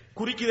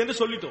குறிக்குது என்று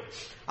சொல்லிட்டோம்.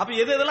 அப்ப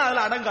எதெல்லாம்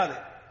அதுல அடங்காது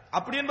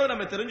அப்படி என்பதை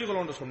நம்ம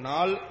தெரிஞ்சுக்கணும்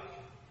சொன்னால்,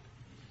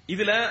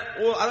 இதுல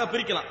அதை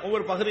பிரிக்கலாம்,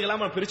 ஒவ்வொரு பகுதிகளாக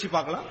நம்ம பிரிச்சு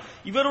பார்க்கலாம்.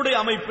 இவருடைய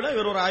அமைப்புல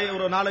இவர்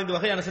ஒரு 4-5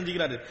 வகையான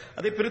செஞ்சுக்கிறாரு,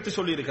 அதை பிரித்து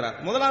சொல்லி இருக்கிறார்.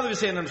 முதலாவது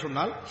விஷயம் என்னன்னு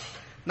சொன்னால்,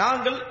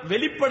 நாங்கள்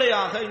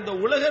வெளிப்படையாக இந்த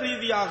உலக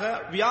ரீதியாக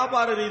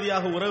வியாபார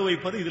ரீதியாக உறவு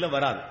வைப்பது இதுல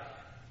வராது.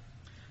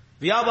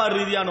 வியாபார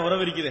ரீதியான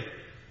உறவு இருக்குது,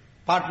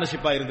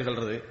 பார்ட்னர்ஷிப்பா இருந்து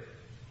கொள்றது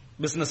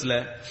பிசினஸ்ல,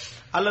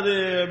 அல்லது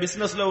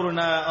பிசினஸ்ல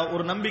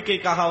ஒரு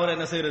நம்பிக்கைக்காக அவர்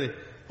என்ன செய்யறது?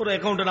 ஒரு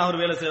அக்கௌண்டன்ட் அவர்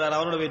வேலை செய்தார்,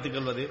 அவரோட வைத்துக்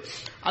கொள்வது,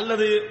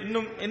 அல்லது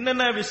இன்னும்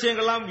என்னென்ன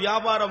விஷயங்கள்லாம்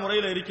வியாபார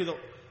முறையில் இருக்குதோ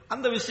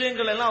அந்த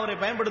விஷயங்கள் எல்லாம் அவரை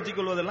பயன்படுத்திக்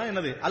கொள்வதெல்லாம்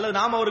என்னது, அல்லது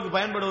நாம் அவருக்கு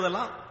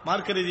பயன்படுவதெல்லாம்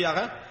மார்க்க ரீதியாக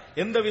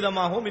எந்த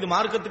விதமாகவும் இது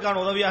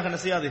மார்க்கத்துக்கான உதவியாக என்ன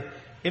செய்யாது,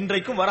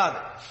 என்றைக்கும் வராது.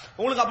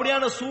 உங்களுக்கு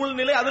அப்படியான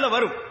சூழ்நிலை அதுல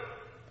வரும்,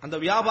 அந்த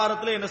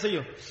வியாபாரத்துல என்ன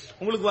செய்யும்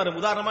உங்களுக்கு வரும்.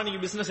 உதாரணமா நீங்க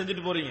பிசினஸ்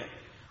செஞ்சுட்டு போறீங்க,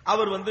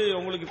 அவர்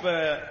உங்களுக்கு இப்ப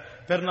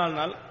பெருநாள்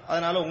நாள்,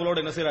 அதனால உங்களோட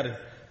என்ன செய்யறாரு,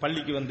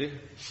 பள்ளிக்கு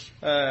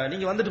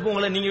நீங்க வந்துட்டு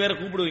போங்களேன், நீங்க வேற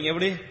கூப்பிடுவீங்க,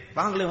 எப்படி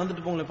வாங்களே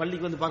வந்துட்டு போங்களேன்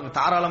பள்ளிக்கு பாங்க,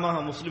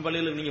 தாராளமாக முஸ்லீம்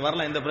பள்ளியில நீங்க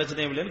வரலாம், எந்த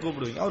பிரச்சனையும் இல்லைன்னு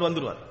கூப்பிடுவீங்க, அவர்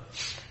வந்துருவார்.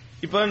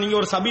 இப்ப நீங்க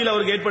ஒரு சபையில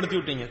அவருக்கு ஏற்படுத்தி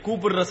விட்டீங்க,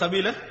 கூப்பிடுற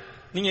சபையில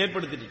நீங்க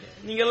ஏற்படுத்திட்டீங்க,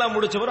 நீங்க எல்லாம்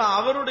முடிச்சவரை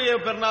அவருடைய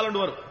பெருநாள்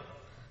வரும்,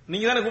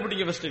 நீங்க தானே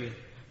கூப்பிட்டீங்க ஃபர்ஸ்ட்டுக்கு,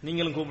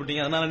 நீங்களும்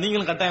கூப்பிட்டீங்க, அதனால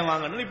நீங்களும் கட்டாயம்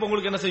வாங்கணும். இப்ப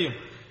உங்களுக்கு என்ன செய்யும்,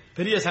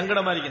 பெரிய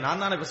சங்கடமா இருக்கு,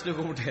 நான் தானே ஃபர்ஸ்ட்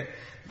கூப்பிட்டேன்,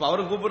 இப்ப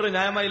அவரு கூப்பிடுற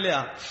நியாயமா இல்லையா,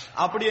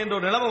 அப்படி என்ற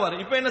ஒரு நிலைமை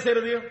வரும். இப்ப என்ன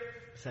செய்யறது,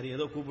 சரி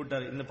ஏதோ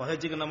கூப்பிட்டாரு, இந்த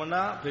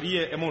பகைச்சுக்கணும்னா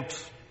பெரிய அமௌண்ட்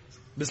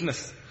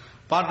பிசினஸ்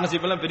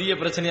பார்ட்னர்ஷிப் எல்லாம் பெரிய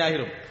பிரச்சனை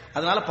ஆகிரும்,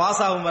 அதனால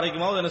பாஸ் ஆகும்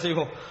வரைக்குமாவது என்ன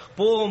செய்வோம்,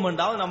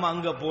 போவோம்ண்டாவது நம்ம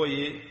அங்க போய்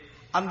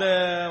அந்த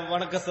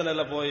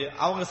வணக்கஸ்தல போய்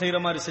அவங்க செய்யற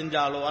மாதிரி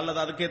செஞ்சாலோ அல்லது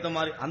அதுக்கேற்ற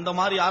மாதிரி, அந்த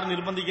மாதிரி யாரும்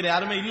நிர்பந்திக்கிற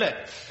யாருமே இல்ல.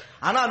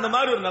 ஆனா அந்த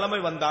மாதிரி ஒரு நிலைமை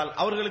வந்தால்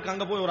அவர்களுக்கு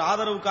அங்க போய் ஒரு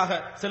ஆதரவுக்காக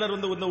சிலர்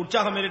இந்த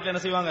உற்சாகம் மீறிட்டு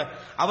என்ன செய்வாங்க,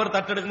 அவர்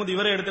தட்டெடுக்கும் போது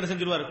இவரே எடுத்து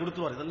செஞ்சிருவாரு,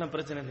 கொடுத்துருவார். இதெல்லாம்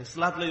பிரச்சனை இல்லை,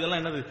 இஸ்லாத்துல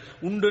இதெல்லாம் என்னது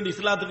உண்டு,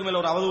 இஸ்லாத்துக்கு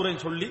மேல ஒரு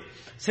அவதூறையும் சொல்லி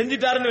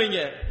செஞ்சிட்டாருன்னு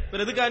வைங்க,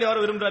 வேற எதுக்காக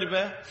அவர் விரும்புறாரு,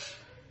 இப்ப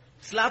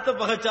இஸ்லாத்தை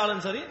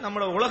பகைச்சாலும் சரி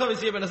நம்மளோட உலக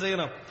விஷயம் என்ன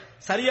செய்யணும்,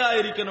 சரியா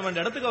இருக்கணும் என்ற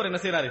இடத்துக்கு அவர் என்ன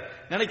செய்யறாரு,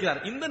 நினைக்கிறார்.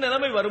 இந்த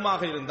நிலைமை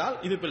வருமாக இருந்தால்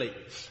இது பிழை,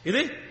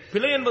 இது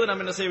பிழை என்பதை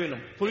நாம் என்ன செய்ய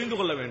வேண்டும், புரிந்து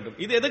கொள்ள வேண்டும்.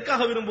 இது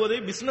எதுக்காக விரும்புவது,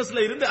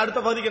 பிசினஸ்ல இருந்து அடுத்த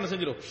பகுதிக்கு என்ன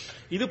செஞ்சிடும்,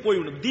 இது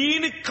போய்விடும்.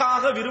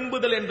 தீனுக்காக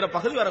விரும்புதல் என்ற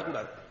பகுதி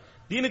வரக்கூடாது,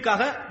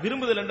 தீனுக்காக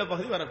விரும்புதல் என்ற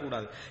பகுதி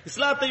வரக்கூடாது.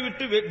 இஸ்லாத்தை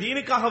விட்டு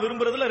தீனுக்காக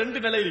விரும்புறதுல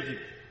ரெண்டு நிலை இருக்கு,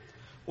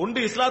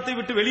 ஒன்று இஸ்லாத்தை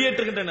விட்டு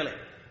வெளியேற்றுகின்ற நிலை,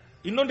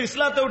 இன்னொன்று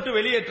இஸ்லாத்தை விட்டு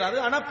வெளியேற்றாது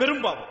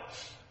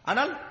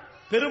ஆனால்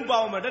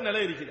பெரும்பாவம் என்ற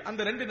நிலை இருக்குது.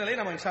 அந்த ரெண்டு நிலையை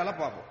நம்ம இன்ஷா அல்லாஹ்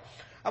பார்ப்போம்.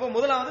 அப்ப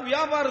முதலாவது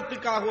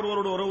வியாபாரத்துக்காக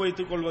ஒருவரோடு உறவு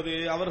வைத்துக் கொள்வது,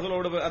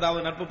 அவர்களோடு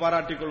அதாவது நட்பு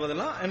பாராட்டிக்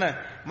கொள்வதெல்லாம் என்ன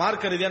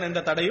மார்க்க ரீதியான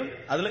எந்த தடையும்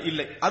அதுல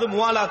இல்லை, அது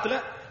முவாலாத்துல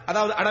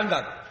அதாவது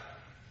அடங்காது.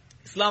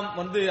 இஸ்லாம்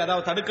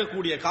அதாவது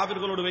தடுக்கக்கூடிய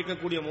காபிர்களோடு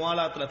வைக்கக்கூடிய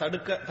முவாலாத்துல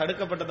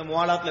தடுக்கப்பட்ட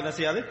முவாலாத்துல என்ன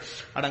செய்யாது,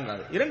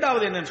 அடங்காது.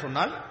 இரண்டாவது என்னன்னு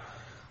சொன்னால்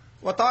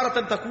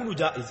வதாரத்தன் தகூனு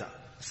ஜாயிஸா,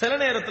 சில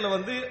நேரத்துல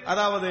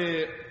அதாவது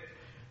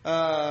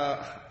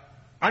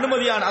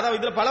அனுமதியான, அதாவது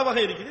இதுல பல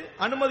வகை இருக்குது.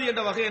 அனுமதி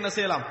என்ற வகை என்ன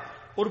செய்யலாம்,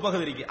 ஒரு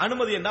பகுதி இருக்கு.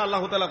 அனுமதி என்ன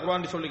அல்லாஹ் தஆலா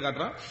குர்ஆன்ல சொல்லி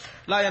காட்டுறான்,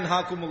 லா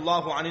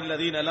யன்ஹாகுமுல்லாஹு அனில்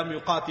லதீன லம்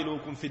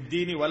யுகாத்திலூகும்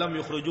ஃபித்தீனி வ லம்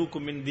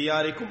யுக்ரிஜூகும் மின்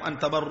தியாரிக்கும் அன்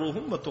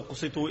தபர்ரூஹும் வ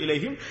துக்ஸிது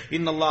இலைஹிம்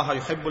இன்னல்லாஹ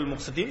யுஹிப்புல்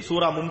முக்ஸிதீன்.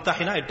 சூரா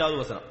மும்தஹினா 8வது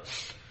வசனம்.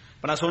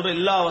 இப்ப நான் சொல்ற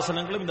எல்லா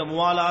வசனங்களும் இந்த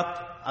முவாலாத்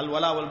அல்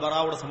வலா வல்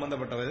பராவோட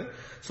சம்பந்தப்பட்டது.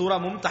 சூரா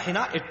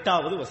மும்தஹினா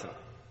 8வது வசனம்.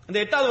 இந்த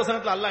 8வது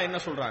வசனத்துல அல்லாஹ் என்ன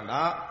சொல்றான்னா,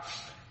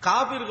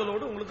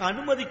 காபிர்களோடு உங்களுக்கு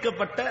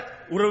அனுமதிக்கப்பட்ட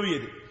உறவு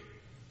எது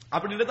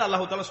அப்படின்றது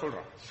அல்லாஹ் தஆலா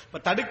சொல்றான். இப்ப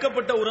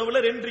தடுக்கப்பட்ட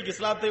உறவுல ரெண்டு இருக்கு,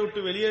 இஸ்லாத்தை விட்டு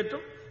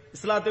வெளியேற்றும்,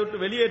 இஸ்லாத்தை விட்டு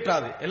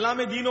வெளியேற்றாது,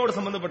 எல்லாமே தீனோடு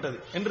சம்பந்தப்பட்டது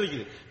என்று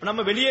இருக்குது. இப்ப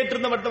நம்ம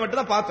வெளியேற்றுந்த மட்டும்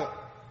தான் பார்த்தோம்,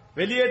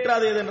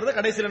 வெளியேற்றாது எதுன்றத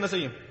கடைசியில் என்ன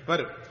செய்யும்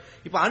வரும்.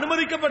 இப்ப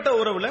அனுமதிக்கப்பட்ட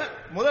உறவுல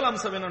முதல்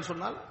அம்சம் என்னன்னு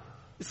சொன்னால்,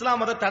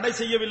 இஸ்லாம் அதை தடை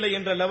செய்யவில்லை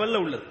என்ற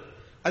லெவல்ல உள்ளது.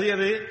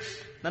 அது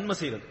நன்மை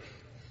செய்யறது.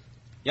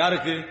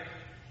 யாருக்கு,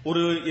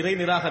 ஒரு இறை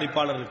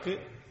நிராகரிப்பாளருக்கு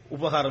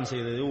உபகாரம்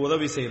செய்யறது,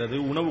 உதவி செய்யறது,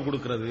 உணவு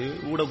கொடுக்கிறது,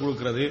 ஊட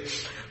கொடுக்கிறது,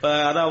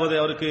 அதாவது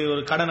அவருக்கு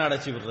ஒரு கடன்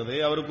அடைச்சி விடுறது,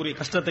 அவருக்குரிய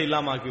கஷ்டத்தை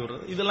இல்லாம ஆக்கி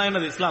விடுறது, இதெல்லாம்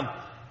என்னது இஸ்லாம்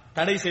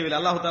தடை செய்யவில்லை.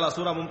 அல்லாஹ் தஆலா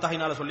சூரா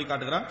மும்தஹினால சொல்லி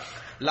காட்டுகிறான்,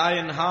 லா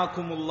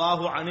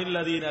யன்ஹாகுமுல்லாஹு அனில்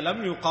லதீன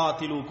லம்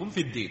யுகாத்திலூகும்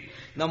ஃபித்தீன்,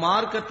 இந்த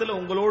மார்க்கத்தில்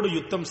உங்களோடு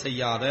யுத்தம்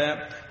செய்யாத,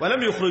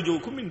 வலம்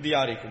யுக்ரிஜூகும் மின்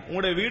தியாரிக்கும்,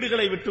 உங்களுடைய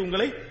வீடுகளை விட்டு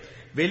உங்களை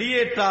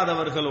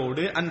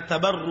வெளியேற்றாதவர்களோடு, அன்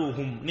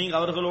தபர்ரூஹும், நீங்க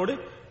அவர்களோடு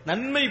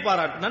நன்மை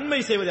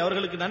செய்வதை,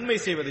 அவர்களுக்கு நன்மை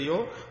செய்வதையோ,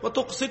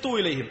 துக்ஸிது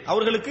இலைஹிம்,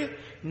 அவர்களுக்கு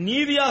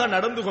நீதியாக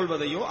நடந்து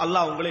கொள்வதையோ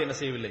அல்லாஹ் உங்களை என்ன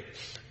செய்யவில்லை,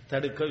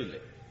 தடுக்கவில்லை.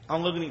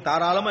 அவங்களுக்கு நீங்க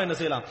தாராளமா என்ன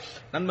செய்யலாம்,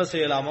 நன்மை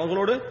செய்யலாம்,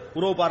 அவர்களோடு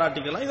உறவு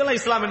பாராட்டிக்கலாம், இதெல்லாம்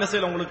இஸ்லாம் என்ன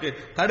செய்யலாம் உங்களுக்கு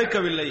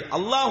தடுக்கவில்லை.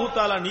 அல்லாஹு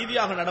தஆலா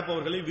நீதியாக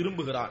நடப்பவர்களை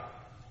விரும்புகிறான்,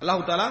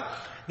 அல்லாஹு தஆலா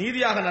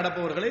நீதியாக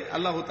நடப்பவர்களை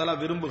அல்லாஹு தஆலா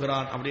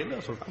விரும்புகிறான்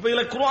அப்படின்னு சொல்றான். அப்ப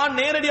இதுல குர்ஆன்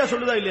நேரடியா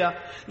சொல்லுதா இல்லையா,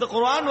 இந்த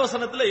குர்ஆன்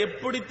வசனத்துல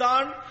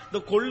எப்படித்தான் இந்த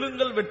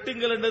கொள்ளுங்கள்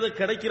வெட்டுங்கள் என்றது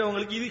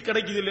கிடைக்கிறவங்களுக்கு இது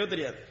கிடைக்குது இல்லையோ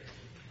தெரியாது.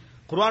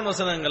 குர்ஆன்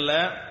வசனங்கள்ல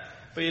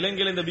இப்ப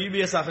இலங்கையில இந்த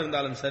பிபிஎஸ் ஆக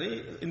இருந்தாலும் சரி,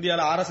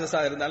 இந்தியாவில் ஆர்எஸ்எஸ்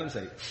ஆக இருந்தாலும்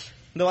சரி,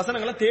 இந்த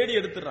வசனங்களை தேடி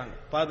எடுத்துறாங்க.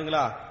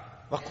 பாத்தீங்களா,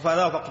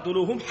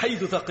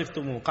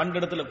 கண்ட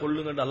இடத்துல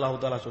கொள்ளுங்க அல்லாஹ்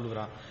தஆலா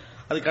சொல்லுகிறான்.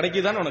 அது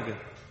கிடைக்குதானே உனக்கு,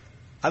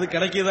 அது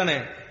கிடைக்குதானே,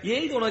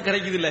 ஏன் இது உனக்கு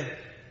கிடைக்குது இல்ல,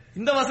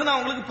 இந்த வசனம்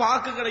அவங்களுக்கு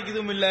பார்க்க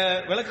கிடைக்குதும் இல்ல,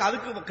 விளக்கு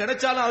அதுக்கு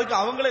கிடைச்சாலும் அதுக்கு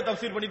அவங்களே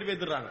தஃப்சீர் பண்ணிட்டு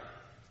போயிடுறாங்க,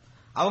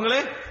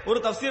 அவங்களே ஒரு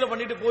தஃப்சீரை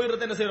பண்ணிட்டு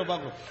போயிடுறத என்ன செய்யறோம்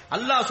பார்க்கணும்.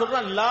 அல்லாஹ்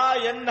சொல்றான், லா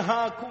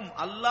யன்ஹாகும்,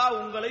 அல்லாஹ்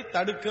உங்களை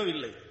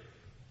தடுக்கவில்லை,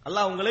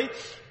 அல்லாஹ் உங்களை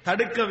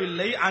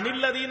தடுக்கவில்லை,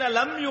 அனில்லதீன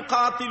லம்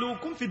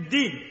யுகாத்திலூகும்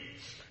ஃபித்தீன்,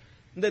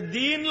 இந்த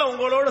தீன்ல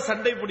உங்களோட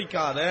சண்டை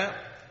பிடிக்காத,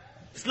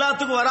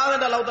 இஸ்லாத்துக்கு வராத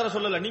அல்லாஹ் தஆலா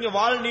சொல்லல. நீங்க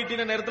வாள்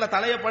நீட்டின நேரத்தில்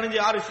தலையை பணிஞ்சு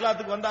யார்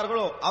இஸ்லாத்துக்கு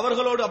வந்தார்களோ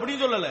அவர்களோடு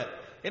அப்படின்னு சொல்லல.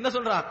 என்ன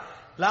சொல்றான்,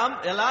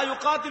 லா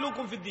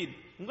யுகாத்திலூகும் ஃபித்தீன்,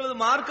 உங்களது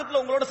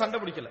மார்க்கத்துல உங்களோட சண்டை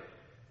பிடிக்கல,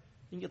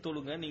 நீங்க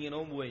தொழுங்க, நீங்க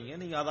நோன்பு வைங்க,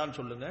 நீங்க அதான்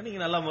சொல்லுங்க, நீங்க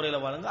நல்ல முறையில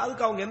வாழுங்க.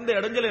 அதுக்கு அவங்க எந்த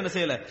இடைஞ்சலும் என்ன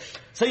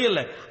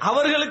செய்யல.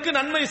 அவர்களுக்கு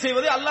நன்மை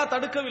செய்வதை அல்லாஹ்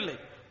தடுக்கவில்லை.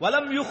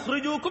 வலம்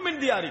யுஹ்ரிஜூக்கும் மின்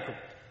தியாரிக்கும்,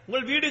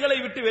 உங்கள் வீடுகளை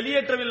விட்டு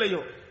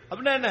வெளியேற்றவில்லையோ.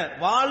 அப்படின்னா என்ன,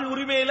 வாழ்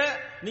உரிமையில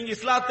நீங்க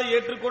இஸ்லாத்தை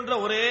ஏற்றுக்கொண்ட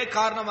ஒரே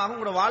காரணமாக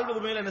உங்களோட வாழ்வு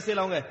உரிமையில என்ன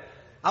செய்யல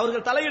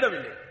அவர்கள்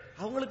தலையிடவில்லை.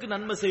 அவங்களுக்கு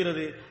நன்மை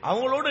செய்யறது,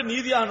 அவங்களோட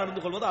நீதியாக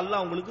நடந்து கொள்வது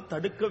அல்லாஹ் உங்களுக்கு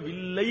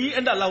தடுக்கவில்லை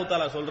என்று அல்லாஹ்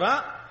தஆலா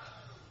சொல்றான்.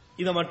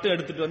 இதை மட்டும்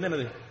எடுத்துட்டு வந்து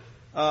என்னது,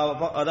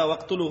 அதாவது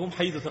வக்துலுஹும்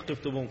ஹைது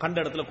ஸகிஃப்துஹும், கண்ட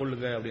இடத்துல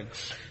கொள்ளுங்க அப்படின்னு.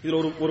 இதுல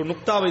ஒரு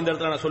நுக்தாவை இந்த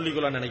இடத்துல நான்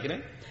சொல்லிக்கொள்ள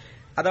நினைக்கிறேன்.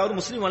 அதாவது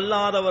முஸ்லிம்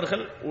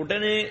அல்லாதவர்கள்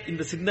உடனே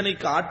இந்த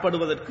சிந்தனைக்கு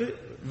ஆட்படுவதற்கு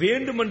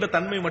வேண்டுமென்ற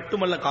தன்மை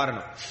மட்டுமல்ல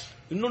காரணம்,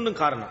 இன்னொன்னு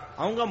காரணம்.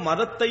 அவங்க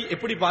மதத்தை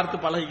எப்படி பார்த்து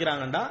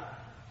பழகிக்கிறாங்கண்டா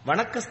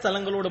வணக்க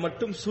ஸ்தலங்களோடு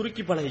மட்டும்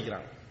சுருக்கி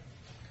பழகிக்கிறாங்க.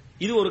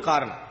 இது ஒரு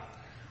காரணம்.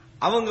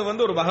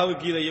 அவங்க ஒரு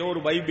பகவத்கீதையோ ஒரு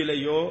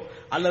பைபிளையோ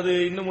அல்லது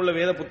இன்னும் உள்ள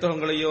வேத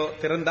புத்தகங்களையோ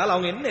திறந்தால்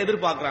அவங்க என்ன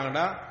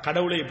எதிர்பார்க்கிறாங்கன்னா,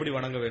 கடவுளை எப்படி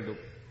வணங்க வேண்டும்,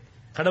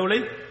 கடவுளை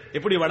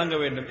எப்படி வணங்க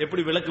வேண்டும்,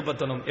 எப்படி விளக்கு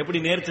பத்தணும், எப்படி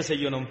நேர்ச்சை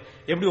செய்யணும்,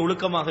 எப்படி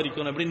ஒழுக்கமாக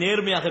இருக்கணும், எப்படி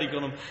நேர்மையாக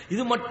இருக்கணும்.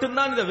 இது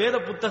மட்டும்தான் இந்த வேத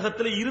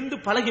புத்தகத்தில் இருந்து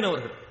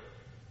பழகினவர்கள்.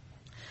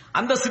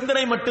 அந்த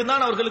சிந்தனை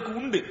மட்டும்தான் அவர்களுக்கு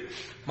உண்டு.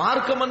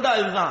 மார்க்கம் வந்தா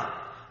இதுதான்.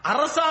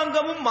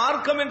 அரசாங்கமும்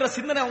மார்க்கம் என்ற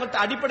சிந்தனை அவங்கள்ட்ட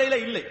அடிப்படையில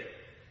இல்லை.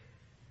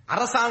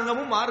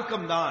 அரசாங்கமும்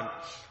மார்க்கம் தான்,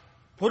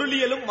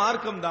 பொருளியலும்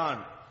மார்க்கம் தான்,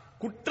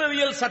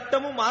 குற்றவியல்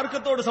சட்டமும்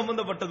மார்க்கத்தோடு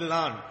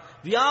சம்பந்தப்பட்டதுதான்,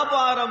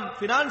 வியாபாரம்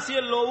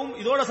பினான்சியல் லோவும்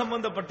இதோட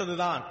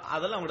சம்பந்தப்பட்டதுதான்.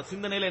 அதெல்லாம் அவங்களோட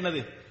சிந்தனையில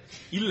என்னது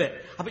இல்ல.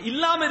 அப்ப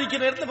இல்லாம இருக்கிற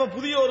நேரத்தில் இப்ப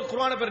புதிய ஒரு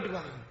குர்ஆனை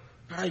பெறட்டுவாங்க.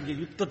 இங்க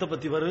யுத்தத்தை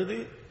பத்தி வருது,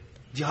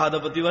 ஜிஹாத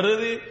பத்தி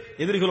வருது,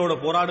 எதிரிகளோட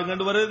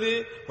போராடுங்கன்னு வருது,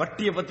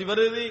 வட்டியை பத்தி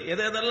வருது,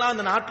 எதெல்லாம்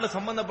அந்த நாட்டுல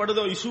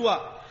சம்பந்தப்படுதோ இஷ்யூவா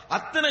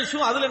அத்தனை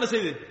இஷ்யூ அதுல என்ன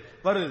செய்யுது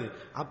வருது.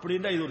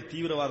 அப்படின்னா இது ஒரு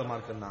தீவிரவாத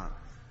மார்க்கம் தான்.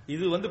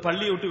 இது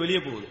பள்ளியை விட்டு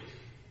வெளியே போகுது.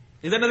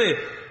 இது என்னது,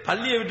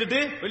 பள்ளியை விட்டுட்டு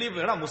வெளியே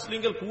போய்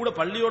முஸ்லீம்கள் கூட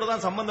பள்ளியோட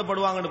தான்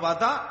சம்பந்தப்படுவாங்கன்னு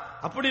பார்த்தா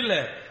அப்படி இல்ல.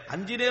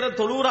 5 நேரம்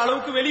தொழுகிற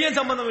அளவுக்கு வெளியே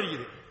சம்பந்தம்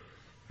இருக்குது.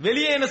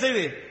 வெளியே என்ன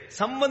செய்யுது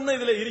சம்பந்தம்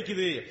இதுல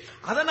இருக்குது.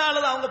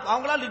 அதனாலதான்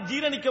அவங்களால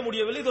ஜீரணிக்க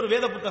முடியவில்லை. இது ஒரு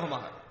வேத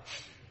புத்தகமாக,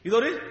 இது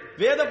ஒரு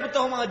வேத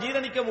புத்தகமாக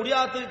ஜீரணிக்க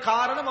முடியாததுக்கு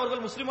காரணம்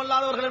அவர்கள் முஸ்லிம்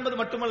அல்லாதவர்கள்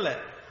என்பது மட்டுமல்ல,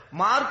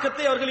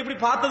 மார்க்கத்தை அவர்கள் இப்படி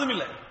பார்த்ததும்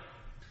இல்லை.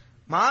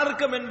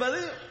 மார்க்கம்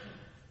என்பது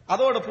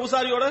அதோட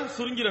பூசாரியோட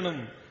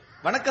சுருங்கிடணும்,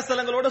 வணக்க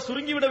ஸ்தலங்களோட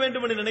சுருங்கிவிட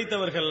வேண்டும் என்று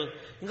நினைத்தவர்கள்.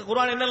 இங்க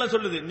குர்ஆன் என்னெல்லாம்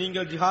சொல்லுது,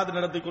 நீங்கள் ஜிஹாத்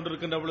நடத்தி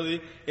கொண்டிருக்கின்ற பொழுது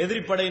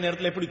எதிரிப்படை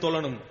நேரத்தில் எப்படி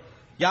தொழணும்,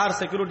 யார்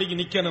செக்யூரிட்டிக்கு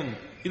நிக்கணும்,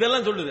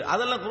 இதெல்லாம் சொல்லுது.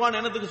 அதெல்லாம் குர்ஆன்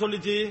என்னத்துக்கு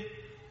சொல்லிச்சு,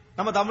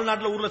 நம்ம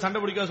தமிழ்நாட்டில் ஊர்ல சண்டை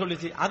பிடிக்க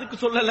சொல்லிச்சு, அதுக்கு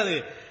சொல்லல.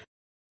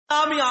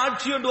 இஸ்லாமிய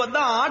ஆட்சி கொண்டு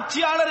வந்தா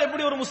ஆட்சியாளர்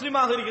எப்படி ஒரு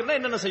முஸ்லீமாக இருக்கிறதா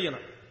என்னென்ன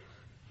செய்யணும்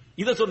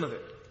இத சொன்னது.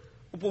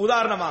 இப்ப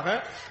உதாரணமாக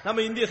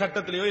நம்ம இந்திய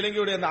சட்டத்திலேயோ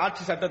இலங்கையுடைய அந்த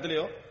ஆட்சி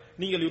சட்டத்திலேயோ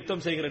நீங்கள்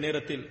யுத்தம் செய்கிற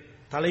நேரத்தில்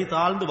தலை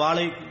தாழ்ந்து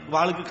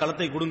வாளுக்கு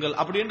களத்தை கொடுங்கள்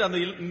அப்படின்னு அந்த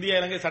இந்திய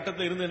இலங்கை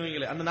சட்டத்தில்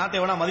இருந்து அந்த நாட்டை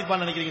எவனா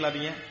மதிப்பான்னு நினைக்கிறீங்களா?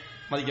 நீங்க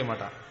மதிக்க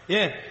மாட்டான்.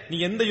 ஏன்,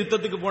 நீங்க எந்த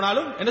யுத்தத்துக்கு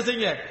போனாலும் என்ன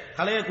செய்யுங்க,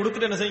 தலையை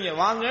கொடுத்துட்டு என்ன செய்யுங்க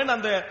வாங்கன்னு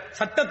அந்த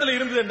சட்டத்தில்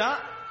இருந்ததுன்னா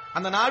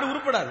அந்த நாடு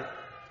உருப்படாது.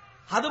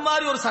 அது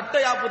மாதிரி ஒரு சட்ட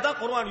யாப்பு தான்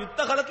குர்ஆன்.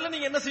 யுத்த காலத்துல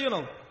நீங்க என்ன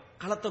செய்யணும்,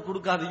 களத்தை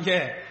கொடுக்காதீங்க,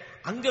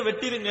 அங்க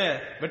வெட்டிருங்க,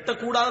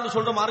 வெட்டக்கூடாதுன்னு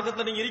சொல்ற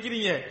மார்க்கத்துல நீங்க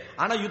இருக்கிறீங்க.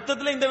 ஆனா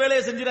யுத்தத்துல இந்த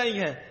வேலையை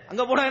செஞ்சிடாதீங்க,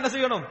 அங்க போனா என்ன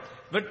செய்யணும்,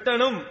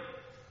 வெட்டணும்.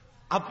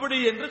 அப்படி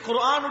என்று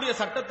குர்ஆனுடைய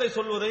சட்டத்தை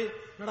சொல்வதை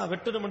என்னடா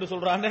வெட்டணும் என்று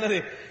சொல்றாங்க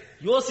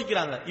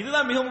யோசிக்கிறாங்க.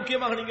 இதுதான் மிக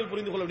முக்கியமாக நீங்கள்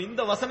புரிந்து கொள்ள வேண்டும்.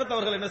 இந்த வசனத்தை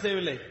அவர்கள் என்ன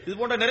செய்யவில்லை. இது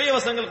போன்ற நிறைய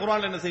வசனங்கள்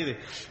குர்ஆன்ல என்ன செய்யுது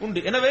உண்டு.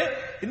 எனவே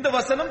இந்த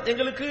வசனம்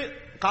எங்களுக்கு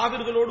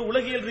காபிர்களோடு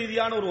உலகியல்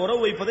ரீதியான ஒரு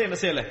உறவு வைப்பதை என்ன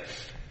செய்யல,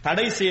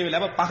 தடை செய்யவில்லை.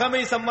 அப்ப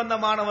பகமை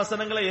சம்பந்தமான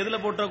வசனங்களை எதுல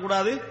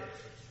போட்டக்கூடாது,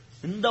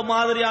 இந்த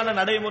மாதிரியான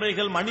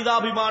நடைமுறைகள்,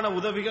 மனிதாபிமான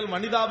உதவிகள்,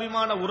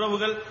 மனிதாபிமான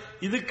உறவுகள்,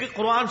 இதுக்கு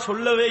குர்ஆன்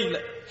சொல்லவே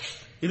இல்லை.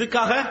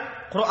 இதுக்காக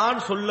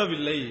குர்ஆன்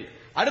சொல்லவில்லை.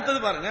 அடுத்தது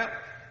பாருங்க,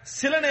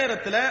 சில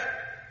நேரத்தில்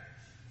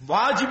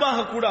வாஜிபாக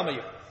கூட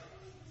அமையும்.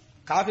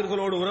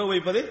 காபிர்களோடு உறவு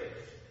வைப்பது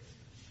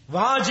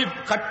வாஜிப்,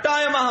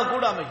 கட்டாயமாக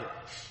கூட அமையும்.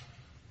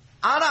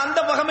 ஆனா அந்த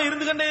பகமை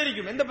இருந்து கொண்டே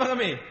இருக்கும். எந்த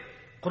பகமை,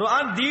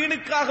 குர்ஆன்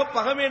தீனுக்காக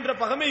பகமை என்ற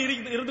பகமை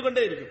இருந்து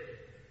கொண்டே இருக்கும்.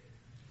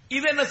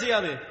 இது என்ன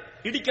செய்யாது,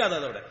 இடிக்காது.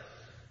 அதோட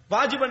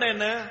வாஜிப்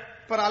என்ன,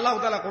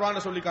 அல்லாஹ் தஆலா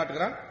குர்ஆன்ல சொல்லி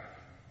காட்டுகிறான்,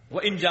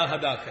 வ இன்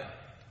ஜாஹதாக,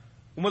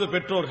 உமது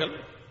பெற்றோர்கள்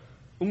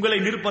உங்களை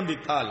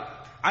நிர்பந்தித்தால்,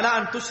 அலா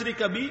அன்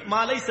துஷ்ரிக பி மா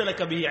லைஸ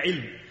லக பிஹி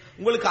இல்ம்,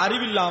 உங்களுக்கு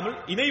அறிவில்லாமல்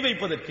இணை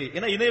வைப்பதற்கு,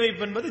 ஏன்னா இணை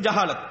வைப்பு என்பது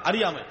ஜஹாலத்,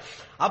 அறியாமை,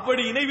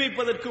 அப்படி இணை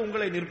வைப்பதற்கு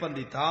உங்களை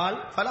நிர்பந்தித்தால்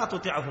ஃபலா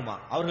துதிஅஹுமா,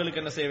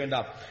 அவர்களுக்கு என்ன செய்ய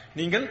வேண்டாம்,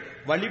 நீங்கள்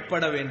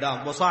வழிபட வேண்டாம்.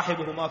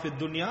 வஸாஹிபுஹுமா ஃபித்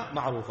துன்யா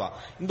மஅரூஃபா,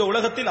 இந்த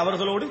உலகத்தில்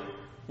அவர்களோடு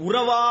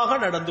உறவாக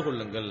நடந்து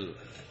கொள்ளுங்கள்.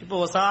 இப்போ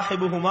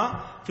வஸாஹிபுஹுமா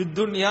ஃபித்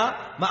துன்யா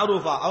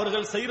மஅரூஃபா,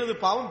 அவர்கள் செய்யறது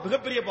பாவம்,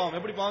 மிகப்பெரிய பாவம்.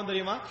 எப்படி பாவம்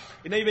தெரியுமா,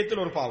 இணை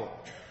வைத்தல் ஒரு பாவம்,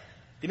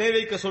 இணை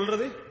வைக்க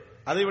சொல்றது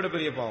அதை விட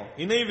பெரிய பாவம்,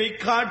 இணை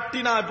வைக்காட்டி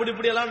நான்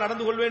இப்படி எல்லாம்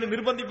நடந்து கொள்வேன்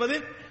நிர்பந்திப்பது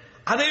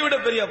அதை விட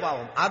பெரிய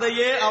பாவம்.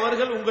 அதையே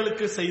அவர்கள்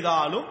உங்களுக்கு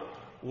செய்தாலும்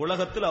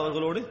உலகத்தில்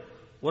அவர்களோடு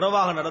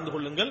உறவாக நடந்து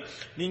கொள்ளுங்கள்.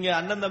 நீங்க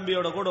அண்ணன்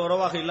தம்பியோட கூட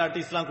உறவாக இல்லாட்டி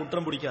இஸ்லாம்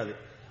குற்றம் பிடிக்காது.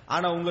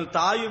 ஆனா உங்கள்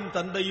தாயும்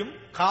தந்தையும்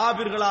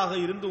காபிர்களாக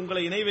இருந்து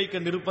உங்களை இணை வைக்க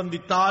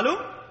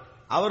நிர்பந்தித்தாலும்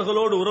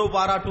அவர்களோடு உறவு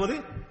பாராட்டுவது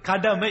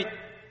கடமை,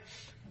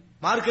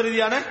 மார்க்க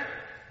ரீதியான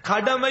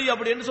கடமை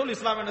அப்படின்னு சொல்லி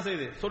இஸ்லாம் என்ன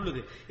செய்யுது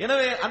சொல்லுது.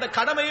 எனவே அந்த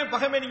கடமையை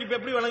பகைமை நீங்க இப்ப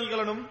எப்படி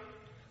வழங்கிக்கொள்ளணும்?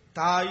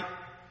 தாய்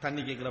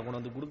தண்ணி கேட்கல கொண்டு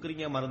வந்து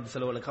கொடுக்குறீங்க, மருந்து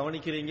செலவுல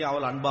கவனிக்கிறீங்க,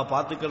 அவள் அன்பா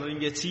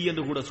பாத்துக்கிறீங்க, சீ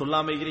என்று கூட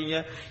சொல்லாம இருக்கிறீங்க.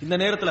 இந்த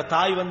நேரத்துல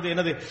தாய் வந்து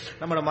என்னது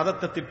நம்ம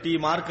மதத்தை திட்டி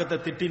மார்க்கத்தை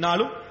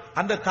திட்டினாலும்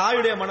அந்த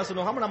தாயுடைய மனசு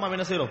நோகாம நம்ம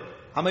என்ன செய்யறோம்?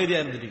 அமைதியா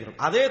இருந்துட்டு.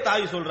 அதே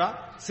தாய் சொல்றா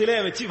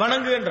சிலையை வச்சு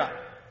வணங்குன்றா,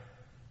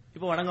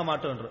 இப்ப வணங்க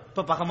மாட்டோம்,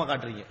 இப்ப பகமை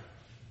காட்டுறீங்க.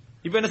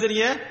 இப்ப என்ன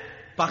செய்றீங்க?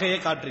 பகையை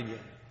காட்டுறீங்க.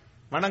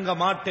 வணங்க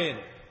மாட்டேன்,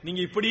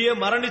 நீங்க இப்படியே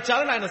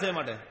மரணிச்சாலும் நான் என்ன செய்ய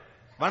மாட்டேன்,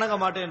 வணங்க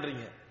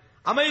மாட்டேன்றீங்க.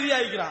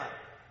 அமைதியாகிறா,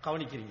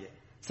 கவனிக்கிறீங்க,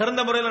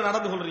 சிறந்த முறையில்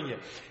நடந்து கொள்றீங்க.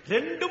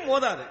 ரெண்டும்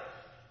மோதாது.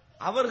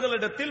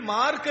 அவர்களிடத்தில்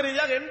மார்க்க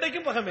ரீதியாக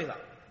என்றைக்கும்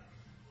பகைமைதான்.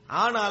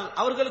 ஆனால்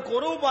அவர்களுக்கு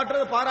உறவு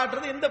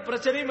பாராட்டுறது எந்த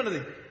பிரச்சனையும்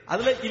என்னது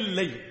அதுல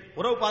இல்லை.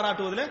 உறவு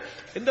பாராட்டுவதில்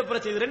எந்த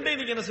பிரச்சனை, ரெண்டையும்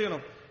நீங்க என்ன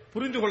செய்யணும்?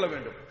 புரிந்து கொள்ள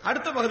வேண்டும்.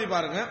 அடுத்த பகுதி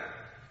பாருங்க.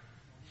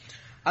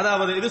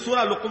 அதாவது இது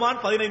சூரா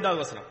லுக்மான்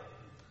 15வது வசனம்.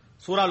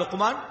 சூரா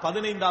லுக்மான்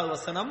 15வது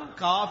வசனம்.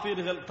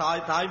 காபிர்கள்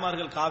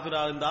தாய்மார்கள்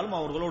காபிரா இருந்தாலும்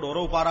அவர்களோடு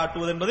உறவு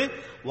பாராட்டுவது என்பது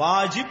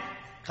வாஜிப்,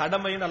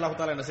 கடமைன்னு அல்லாஹ்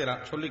தஆலா என்ன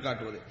செய்றான்? சொல்லி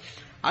காட்டுவது.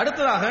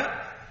 அடுத்ததாக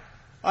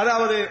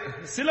அதாவது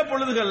சில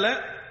பொழுதுகள்ல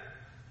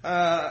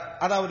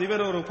அதாவது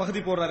இவர் ஒரு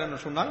பகுதி போடுறார் என்று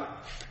சொன்னால்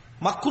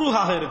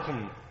மக்ரூஹாக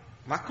இருக்கும்.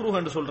 மக்ரூஹ்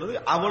என்று சொல்றது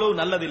அவ்வளவு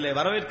நல்லதில்லை,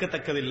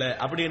 வரவேற்கத்தக்கதில்லை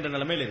அப்படி என்ற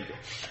நிலைமையில் இருக்கு.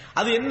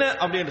 அது என்ன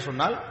அப்படி என்று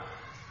சொன்னால்,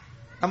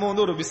 நம்ம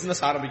வந்து ஒரு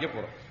பிசினஸ் ஆரம்பிக்க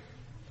போறோம்.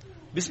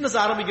 பிசினஸ்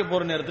ஆரம்பிக்க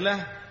போற நேரத்தில்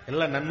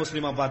எல்லாம் நன்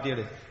முஸ்லிமா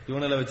பாத்தியது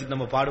இவனை வச்சுட்டு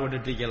நம்ம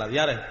பாடுபட்டு இருக்கல,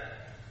 யாரு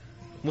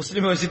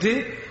முஸ்லீமை வச்சுட்டு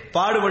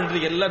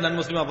பாடுபட்டு எல்லாம் நன்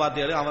முஸ்லிமா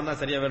பாத்தியாரு, அவன் தான்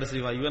சரியா வேலை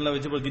செய்வான். இவன்ல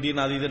வச்சு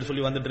திடீர்னு அது இதுன்னு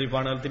சொல்லி வந்துட்டு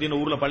இருப்பான். திடீர்னு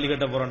ஊர்ல பள்ளி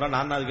கட்ட போறோம்னா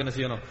நான் அதுக்கு என்ன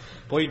செய்யணும்?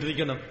 போயிட்டு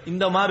இருக்கணும்.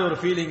 இந்த மாதிரி ஒரு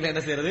ஃபீலிங்ல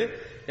என்ன செய்யறது?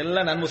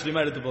 எல்லாம் நன்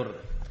முஸ்லிமா எடுத்து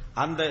போடுறது.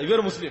 அந்த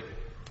இவர் முஸ்லீம்,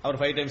 அவர்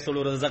 5 டைம்ஸ்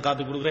சொல்லுறது,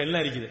 ஜகாத்து கொடுக்குற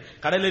எல்லாம் இருக்குது.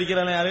 கடையில்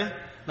இருக்கிறாங்க யாரு?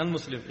 நன்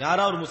முஸ்லீம்.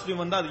 யாராவது ஒரு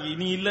முஸ்லீம் வந்தா அது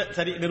இனி இல்ல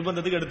சரி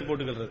நிர்பந்தத்துக்கு எடுத்து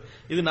போட்டுக்கிறது.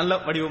 இது நல்ல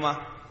வடிவமா?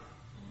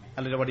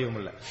 நல்ல வடிவம்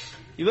இல்ல.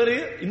 இவரு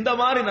இந்த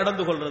மாதிரி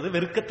நடந்து கொள்றது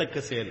வெறுக்கத்தக்க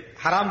செயல்,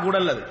 ஹராம் கூட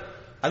அல்லது,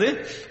 அது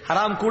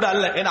ஹராம் கூட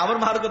அல்ல. ஏன்னா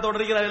அவர் மார்க்கத்தோட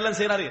இருக்கிறார், எல்லாம்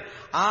செய்யறாரு.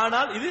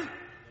 ஆனால் இது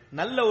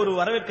நல்ல ஒரு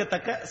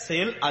வரவேற்கத்தக்க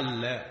செயல்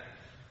அல்ல.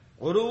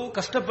 ஒரு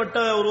கஷ்டப்பட்ட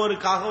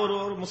ஒருவருக்காக ஒரு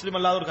முஸ்லீம்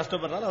அல்லாத ஒரு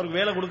கஷ்டப்படுறாரு, அவருக்கு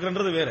வேலை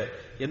கொடுக்கறது வேற,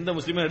 எந்த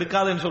முஸ்லீமும்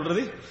எடுக்காதுன்னு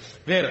சொல்றது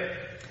வேற.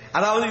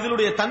 அதாவது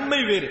இதனுடைய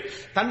தன்மை வேறு.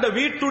 தந்த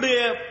வீட்டுடைய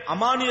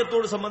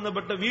அமானியத்தோடு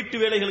சம்பந்தப்பட்ட வீட்டு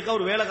வேலைகளுக்கு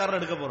அவர் வேலைக்காரர்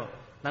எடுக்க போறோம்,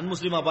 நன்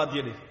முஸ்லீமா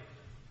பாத்தியது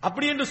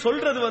அப்படி என்று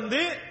சொல்றது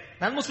வந்து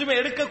நன் முஸ்லீமை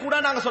எடுக்க கூட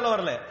நாங்க சொல்ல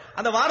வரல.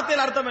 அந்த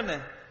வார்த்தையில் அர்த்தம் என்ன?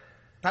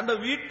 தந்த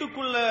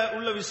வீட்டுக்குள்ள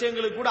உள்ள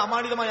விஷயங்களுக்கு கூட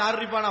அமானிதமா யார்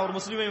இருப்பானா? ஒரு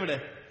முஸ்லீமை விட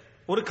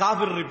ஒரு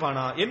காபிர்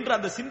இருப்பானா என்ற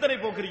அந்த சிந்தனை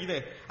போக்குறீங்க,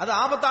 அது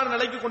ஆபத்தான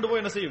நிலைக்கு கொண்டு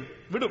போய் என்ன செய்யும்?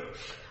 விடும்.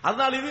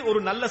 அதனால் இது ஒரு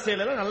நல்ல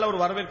செயல் அல்ல, நல்ல ஒரு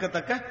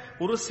வரவேற்கத்தக்க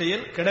ஒரு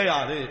செயல்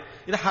கிடையாது.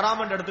 இது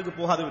ஹராம் என்ற இடத்துக்கு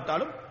போகாது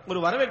விட்டாலும்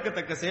ஒரு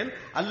வரவேற்கத்தக்க செயல்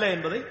அல்ல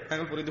என்பதை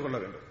நாங்கள் புரிந்து கொள்ள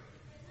வேண்டும்.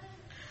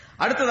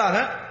 அடுத்ததாக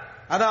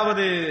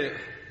அதாவது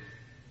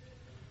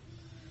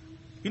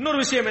இன்னொரு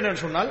விஷயம்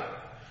என்னன்னு சொன்னால்,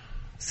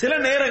 சில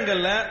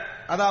நேரங்கள்ல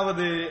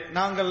அதாவது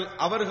நாங்கள்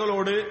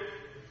அவர்களோடு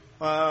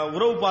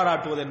உறவு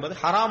பாராட்டுவது என்பது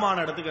ஹராமான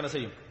இடத்துக்கு என்ன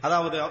செய்யும்?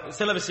 அதாவது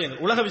சில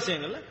விஷயங்கள் உலக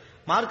விஷயங்கள்ல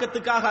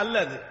மார்க்கத்துக்காக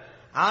அல்ல அது,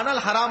 ஆனால்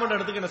ஹராமான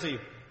இடத்துக்கு என்ன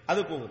செய்யும்?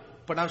 அது போகும்.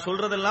 இப்ப நான்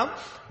சொல்றதெல்லாம்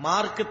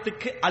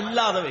மார்க்கத்துக்கு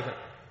அல்லாதவைகள்,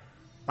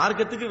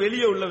 மார்க்கத்துக்கு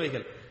வெளியே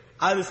உள்ளவைகள்.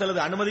 அது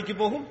சிலது அனுமதிக்கு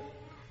போகும்,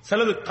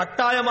 சிலது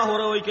கட்டாயமாக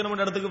உறவு வைக்கணும்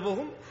இடத்துக்கு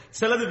போகும்,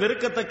 சிலது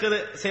வெறுக்கத்தக்க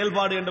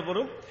செயல்பாடு என்று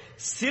போகும்,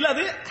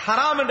 சிலது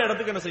ஹராம் என்ற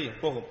இடத்துக்கு என்ன செய்யும்?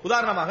 போகும்.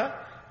 உதாரணமாக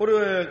ஒரு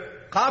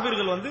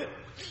காபிர்கள் வந்து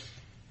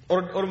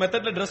ஒரு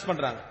மெத்தட்ல ட்ரெஸ்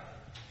பண்றாங்க,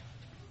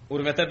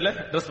 ஒரு மெத்தட்ல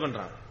ட்ரெஸ்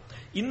பண்றாங்க.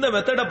 இந்த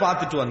மெத்தடை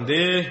பார்த்துட்டு வந்து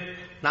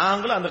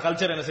நாங்களும் அந்த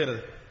கல்ச்சர் என்ன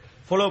செய்யறது?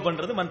 ஃபாலோ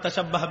பண்றது. மன்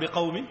தஷப்பஹ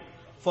பிகௌமின்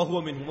ஃபஹுவ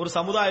மின்ஹும். ஒரு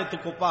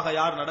சமுதாயத்துக்கு ஒப்பாக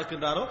யார்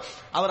நடக்கின்றாரோ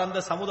அவர்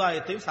அந்த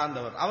சமுதாயத்தை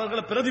சார்ந்தவர்.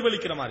 அவர்களை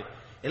பிரதிபலிக்கிற மாதிரி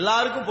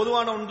எல்லாருக்கும்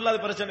பொதுவான ஒன்றில்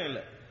அது பிரச்சனை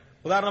இல்லை.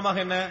 உதாரணமாக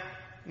என்ன,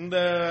 இந்த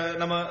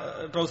நம்ம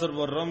ட்ரௌசர்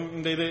போடுறோம்,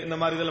 இந்த இது இந்த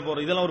மாதிரி இதெல்லாம்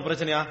போடுறோம், இதெல்லாம் ஒரு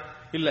பிரச்சனையா?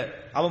 இல்ல.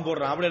 அவன்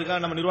போடுறான் அப்படி இருக்கா,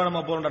 நம்ம நிர்வாணமா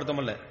போறோம்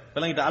அர்த்தம் இல்ல,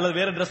 விளங்கிட்டா? அல்லது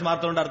வேற ட்ரெஸ்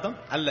மாத்தணும் அர்த்தம்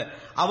அல்ல.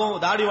 அவன்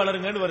தாடி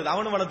வளருங்கன்னு வருது,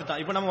 அவனும்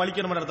வளர்த்துட்டான், இப்ப நம்ம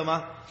வலிக்கணும் அர்த்தமா?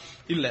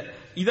 இல்ல.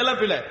 இதெல்லாம்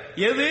பிள்ளை.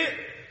 எது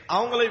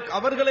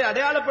அவர்களை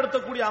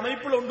அடையாளப்படுத்தக்கூடிய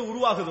அமைப்புல ஒன்று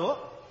உருவாகுதோ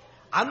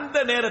அந்த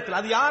நேரத்தில்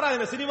அது யாரா?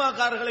 இந்த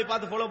சினிமாக்காரர்களை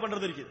பார்த்து ஃபாலோ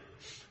பண்றது இருக்குது.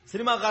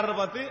 சினிமாக்காரரை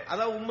பார்த்து,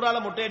 அதாவது உம்ரால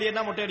மொட்டை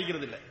அடினா மொட்டை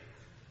அடிக்கிறது இல்ல,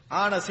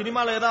 ஆனா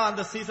சினிமால ஏதாவது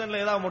அந்த சீசன்ல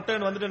ஏதாவது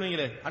மொட்டைன்னு வந்துட்டு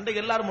வைங்களே,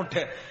 அன்றைக்கு எல்லாரும்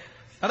மொட்டை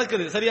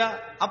நடக்குது. சரியா?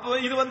 அப்ப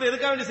இது வந்து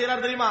எதுக்காக வேண்டி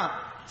செய்யறாரு தெரியுமா?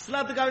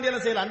 இஸ்லாத்துக்காக வேண்டிய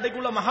எல்லாம் செய்யல.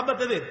 அன்றைக்குள்ள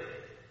மஹபத் எது?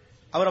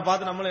 அவரை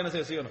பார்த்து நம்மளும் என்ன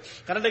செய்யணும்?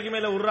 கரண்டைக்கு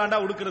மேல உருறாண்டா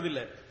உடுக்கிறது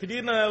இல்ல.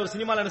 திடீர்னு ஒரு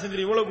சினிமால என்ன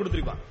செஞ்சு இவ்வளவு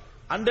கொடுத்துருப்பான்.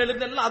 அண்டையில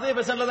இருந்து எல்லாம் அதே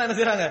பெசன்ட்ல தான் என்ன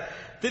செய்யறாங்க,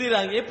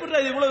 தெரியுறாங்க. எப்படி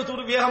இவ்வளவு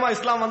தூரம் வேகமா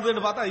இஸ்லாம்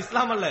வந்து பார்த்தா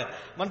இஸ்லாம் அல்ல.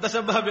 மன்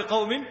தஷப்பஹ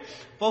பிகௌமின்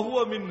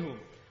ஃபஹுவ மின்ஹும்.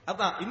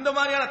 அதான் இந்த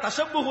மாதிரியான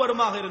தஷப்புஹ்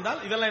வருமாக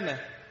இருந்தால் இதெல்லாம் என்ன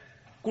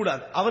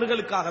கூடாது.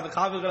 அவர்களுக்காக அந்த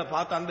காவிர்களை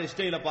பார்த்து அந்த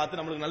ஸ்டைல பார்த்து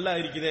நம்மளுக்கு நல்லா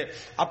இருக்குது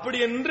அப்படி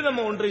என்று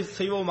நம்ம ஒன்றை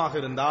செய்வோமாக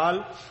இருந்தால்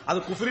அது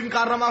குஃப்ரின்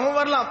காரணமாகவும்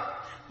வரலாம்,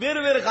 வேறு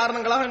வேறு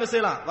காரணங்களாக என்ன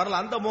செய்யலாம்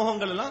வரலாம். அந்த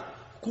மோகங்கள் எல்லாம்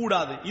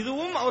கூடாது.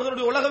 இதுவும்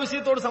அவர்களுடைய உலக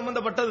விஷயத்தோடு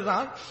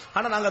சம்பந்தப்பட்டதுதான்.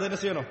 ஆனா நாங்க அதை என்ன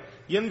செய்யணும்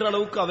என்ற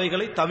அளவுக்கு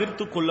அவைகளை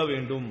தவிர்த்து கொள்ள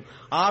வேண்டும்.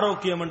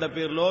 ஆரோக்கியம் என்ற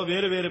பேர்லோ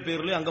வேறு வேறு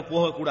பேர்லோ அங்க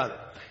போகக்கூடாது.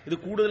 இது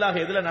கூடுதலாக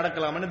எதுல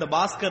நடக்கலாம்னு இந்த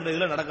பாஸ்கர்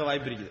இதுல நடக்க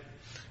வாய்ப்பு இருக்குது.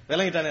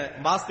 விளங்கிட்டானே,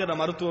 பாஸ்கர்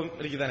மருத்துவம்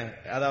இருக்குதானே,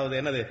 அதாவது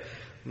என்னது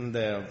இந்த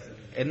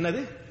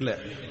என்னது இல்ல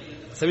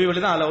செவி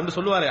வழிதான் அதுல வந்து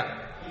சொல்லுவாரு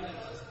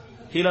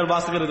ஹீலர்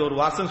பாஸ்கர், இது ஒரு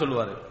வாசம்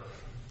சொல்லுவாரு,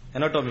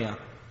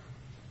 எனட்டோமிக்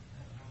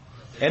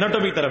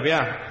தெரப்பியா,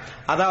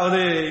 அதாவது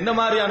இந்த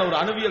மாதிரியான ஒரு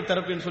அணுவியல்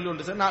தெரப்பின்னு சொல்லி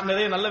ஒன்று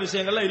நிறைய நல்ல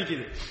விஷயங்கள்லாம்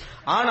இருக்குது.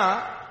 ஆனா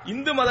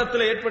இந்து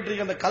மதத்தில்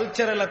ஏற்பட்டிருக்க அந்த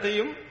கல்ச்சர்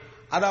எல்லாத்தையும்,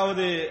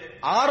 அதாவது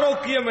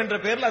ஆரோக்கியம் என்ற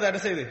பெயர்ல அதை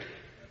என்ன செய்யுது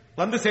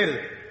வந்து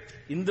சேருது.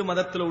 இந்து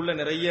மதத்தில் உள்ள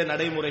நிறைய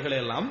நடைமுறைகள்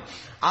எல்லாம்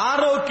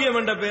ஆரோக்கியம்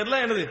என்ற பெயர்ல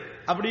என்னது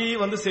அப்படி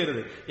வந்து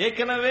சேருது.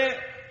 ஏற்கனவே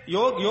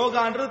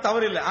யோகான்றது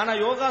தவறு இல்லை. ஆனா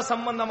யோகா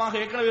சம்பந்தமாக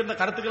ஏற்கனவே இருந்த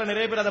கருத்துக்களை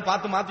நிறைய பேர் அதை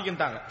பார்த்து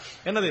மாத்திக்கிட்டாங்க.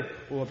 என்னது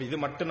இது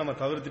மட்டும் நம்ம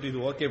தவிர்த்துட்டு இது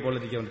ஓகே போல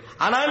இருக்கு.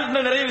 ஆனால்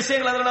இன்னும் நிறைய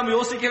விஷயங்கள் அதில் நம்ம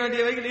யோசிக்க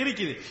வேண்டியவைகள்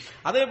இருக்குது.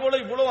 அதே போல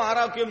இவ்வளவு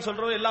ஆரோக்கியம்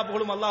சொல்றவர் எல்லா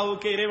புகழும்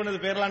அல்லாஹ்வுக்கே இறைவனது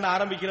பெயர்லாண்டு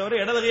ஆரம்பிக்கிறவர்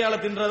இடது கையால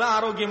தின்றதா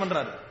ஆரோக்கியம்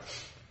என்றாரு.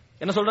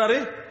 என்ன சொல்றாரு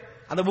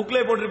அந்த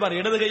புக்லேயே போட்டிருப்பாரு,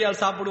 இடது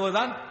கையால்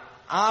சாப்பிடுவதுதான்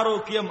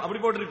ஆரோக்கியம்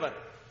அப்படி போட்டிருப்பாரு.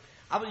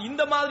 அப்ப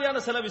இந்த மாதிரியான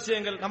சில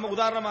விஷயங்கள் நம்ம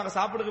உதாரணமாக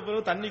சாப்பிடுறதுக்கு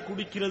பிறகு தண்ணி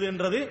குடிக்கிறது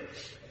என்றது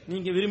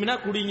நீங்க விரும்பினா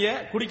குடிங்க,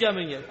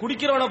 குடிக்காமீங்க.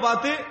 குடிக்கிறவனை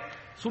பார்த்து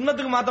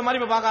சுண்ணத்துக்கு மாத்த மாதிரி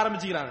இப்ப பார்க்க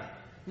ஆரம்பிச்சுக்கிறாங்க.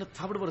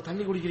 சாப்பிட போற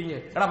தண்ணி குடிக்கிறீங்க,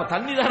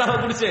 தண்ணி தானே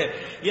குடிச்சு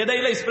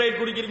இடையில ஸ்ப்ரைட்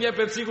குடிக்கிறீங்க,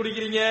 பெப்சி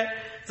குடிக்கிறீங்க,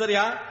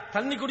 சரியா?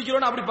 தண்ணி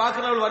குடிக்கிறோன்னு அப்படி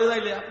பாக்குறவங்க வருதா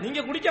இல்லையா?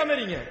 நீங்க குடிக்காம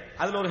இருங்க,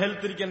 அதுல ஒரு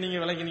ஹெல்த் இருக்க நீங்க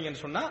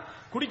விளங்கினீங்கன்னு சொன்னா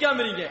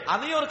குடிக்காம இருங்க.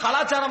 அதையும் ஒரு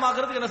கலாச்சாரம்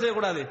ஆக்குறதுக்கு என்ன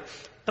செய்யக்கூடாது,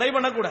 ட்ரை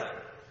பண்ணக்கூடாது.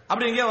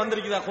 அப்படி எங்கேயா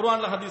வந்திருக்குதா?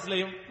 குர்ஆன்ல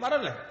ஹதீஸ்லயும்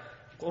வரல.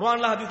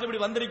 குர்ஆன்ல ஹதீஸ்ல இப்படி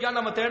வந்திருக்கான்னு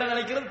நம்ம தேட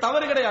நினைக்கிறது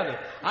தவறு கிடையாது.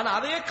 ஆனா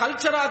அதையே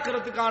கல்ச்சர்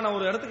ஆக்குறதுக்கான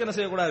ஒரு இடத்துக்கு என்ன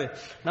செய்யக்கூடாது,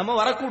 நம்ம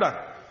வரக்கூடாது.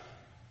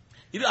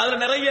 இது அதுல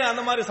நிறைய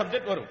அந்த மாதிரி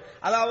சப்ஜெக்ட் வரும்.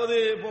 அதாவது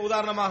இப்போ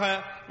உதாரணமாக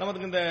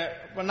நமக்கு இந்த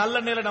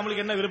நல்லெண்ணெயில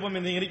நம்மளுக்கு என்ன விருப்பம்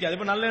இருக்காது.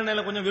 இப்ப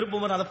நல்லெண்ணெயில கொஞ்சம்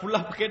விருப்பம் வரும், அதை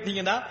ஃபுல்லா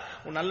கேட்டீங்கன்னா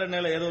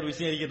நல்லெண்ணெயில ஏதோ ஒரு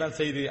விஷயம் இருக்கத்தான்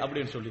செய்யுது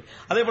அப்படின்னு சொல்லி.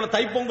 அதே போல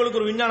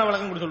தைப்பொங்கலுக்கு ஒரு விஞ்ஞான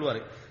விளக்கம் கூட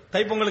சொல்லுவாரு.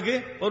 தைப்பொங்கலுக்கு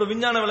ஒரு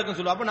விஞ்ஞான விளக்கம்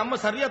சொல்லுவார். அப்ப நம்ம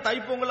சரியா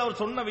தைப்பொங்கல்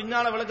அவர் சொன்ன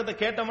விஞ்ஞான விளக்கத்தை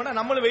கேட்டோம்னா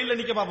நம்மளும் வெயில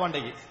நிக்க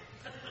பாப்பாண்டைக்கு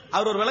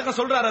அவர் ஒரு விளக்கம்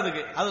சொல்றாரு.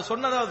 அதுக்கு அது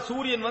சொன்னதா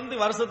சூரியன் வந்து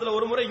வருஷத்துல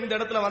ஒரு முறை இந்த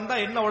இடத்துல வந்தா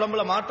என்ன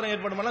உடம்புல மாற்றம்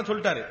ஏற்படும்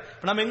சொல்லிட்டாரு.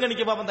 நம்ம எங்க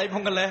நிக்க பாப்போம்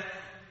தைப்பொங்கல்ல?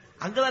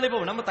 அங்கதானே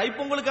போவோம். நம்ம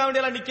தைப்பொங்கலுக்காக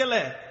வேண்டியெல்லாம் நிக்கல,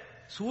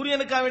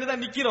 சூரியனுக்காக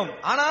வேண்டியதான் நிக்கிறோம்.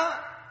 ஆனா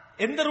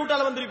எந்த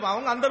ரூட்டால வந்திருப்போம்,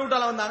 அவங்க அந்த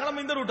ரூட்டால வந்தாங்க,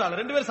 நம்ம இந்த ரூட்டால,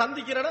 ரெண்டு பேரும்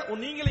சந்திக்கிற இடம்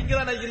நீங்க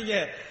இங்கதான் நினைக்கிறீங்க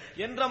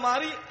என்ற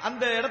மாதிரி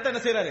அந்த இடத்தை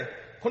என்ன செய்யறாரு,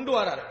 கொண்டு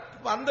வராரு.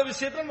 அந்த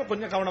விஷயத்துல நம்ம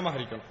கொஞ்சம் கவனமாக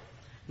இருக்கணும்.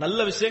 நல்ல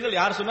விஷயங்கள்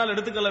யார் சொன்னாலும்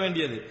எடுத்துக்கொள்ள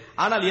வேண்டியது.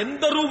 ஆனால்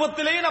எந்த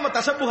ரூபத்திலேயே நம்ம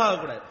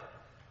தசப்புகாக கூடாது.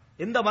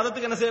 எந்த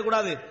மதத்துக்கு என்ன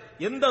செய்யக்கூடாது,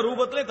 எந்த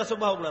ரூபத்திலே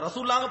தசப்புகாக கூடாது.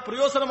 ரசூலுல்லாஹ்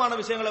பிரயோசனமான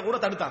விஷயங்களை கூட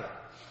தடுத்தாங்க.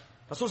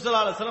 ரசூல்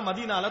ஸல்லல்லாஹு அலைஹி வஸல்லம்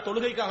மதீனால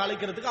தொழுகைக்காக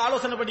அழைக்கிறதுக்கு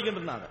ஆலோசனை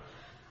பண்ணிக்கிட்டு இருந்தாங்க.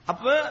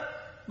 அப்ப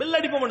பெல்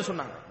அடிப்போம்னு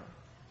சொன்னாங்க.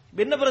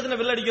 என்ன பிரச்சனை,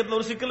 பெல் அடிக்கிறதுல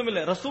ஒரு சிக்கலும்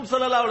இல்ல. ரசூல்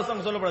ஸல்லல்லாஹு அலைஹி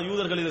வஸல்லம் சொல்லப்படாது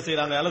யூதர்கள் இதை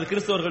செய்யறாங்க அல்லது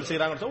கிறிஸ்தவர்கள்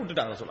செய்யறாங்கன்னு சொல்லி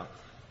விட்டுட்டாங்க ரசூலுல்லாஹ்.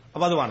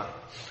 அப்ப அதுவானா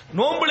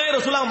நோம்புலே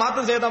ரசூலுல்லாஹ்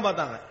மாத்தம் செய்ய தான்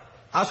பார்த்தாங்க.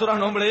 ஆசுரா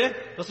நோம்புலே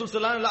ரசூல்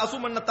ஸல்லல்லாஹு அலைஹி வஸல்லம்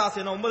அசுமன்னத்தாஸ்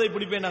என 9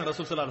 பிடிப்பேனாங்க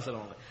ரசூல் ஸல்லல்லாஹு அலைஹி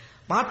வஸல்லம்.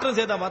 மாற்றம்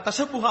செய்தா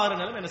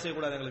தஷப்புகாரங்களும் என்ன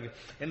செய்யக்கூடாது, எங்களுக்கு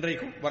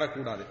என்றைக்கும்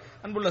வரக்கூடாது.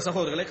 அன்புள்ள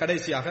சகோதரர்களை,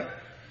 கடைசியாக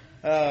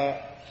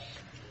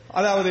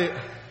அதாவது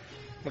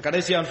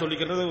கடைசியாக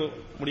சொல்லிக்கிறது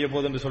முடிய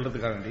போகுது என்று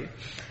சொல்றதுக்காக வேண்டி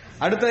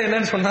அடுத்தது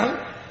என்னன்னு சொன்னால்,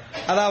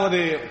 அதாவது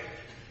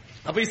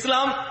அப்ப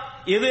இஸ்லாம்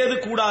எது எது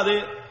கூடாது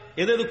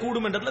எது எது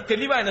கூடும் என்றதுல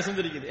தெளிவா என்ன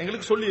செஞ்சிருக்கிறது,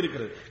 எங்களுக்கு சொல்லி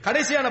இருக்கிறது.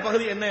 கடைசியான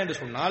பகுதி என்ன என்று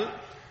சொன்னால்,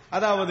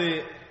 அதாவது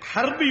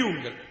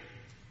ஹர்பியூன்கள்.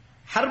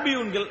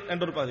 ஹர்பியூன்கள்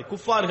என்ற ஒரு பகுதி,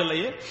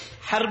 குஃபார்களிலேயே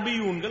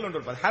ஹர்பியூன்கள் என்ற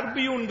ஒரு பகுதி.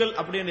 ஹர்பியூன்கள்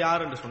அப்படின்னு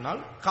யார் என்று சொன்னால்,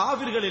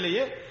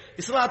 காவிர்களிலேயே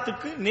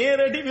இஸ்லாத்துக்கு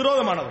நேரடி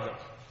விரோதமானவர்கள்.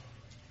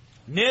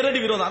 நேரடி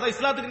விரோதம், அதான்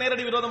இஸ்லாத்துக்கு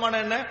நேரடி விரோதமான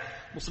என்ன,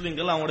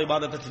 முஸ்லிம்கள் அவங்களுடைய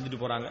பாதத்தை செஞ்சுட்டு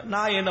போறாங்க,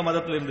 நான் என்ன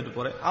மதத்தில் இருந்துட்டு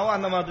போறேன், அவன்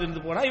அந்த மதத்தில்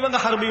இருந்து போனா இவங்க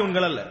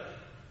ஹர்பியூன்கள் அல்ல,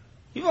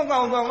 இவங்க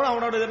அவங்க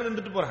அவனோட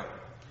இருந்துட்டு போறாங்க.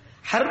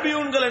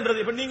 ஹர்பியூன்கள்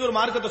என்றது, இப்ப நீங்க ஒரு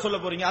மார்க்கத்தை சொல்ல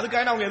போறீங்க,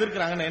 அதுக்காக அவங்க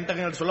எதிர்க்கிறாங்க,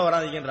 என்கிட்ட சொல்ல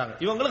வராதீங்கன்றாங்க.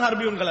 இவங்களும்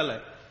ஹர்பியூன்கள் அல்ல.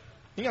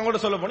 நீங்க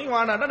அவங்கள்ட்ட சொல்ல போனீங்க,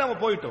 வானாண்டா நம்ம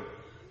போயிட்டோம்.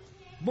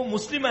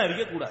 முஸ்லிமா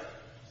இருக்க கூடாது.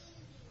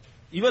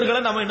 இவர்களை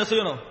நம்ம என்ன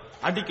செய்யணும்,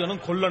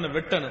 அடிக்கணும், கொல்லணும்,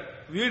 வெட்டணும்,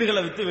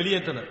 வீடுகளை விட்டு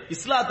வெளியேற்றணும்,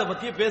 இஸ்லாத்தை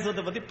பத்தி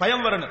பேசுறதை பத்தி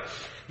பயம் வரணும்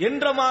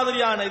என்ற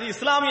மாதிரியான இது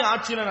இஸ்லாமிய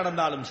ஆட்சியில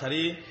நடந்தாலும்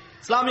சரி,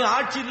 இஸ்லாமிய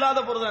ஆட்சி இல்லாத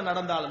பொழுது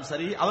நடந்தாலும்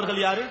சரி,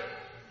 அவர்கள் யாரு?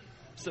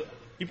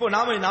 இப்போ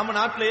நாம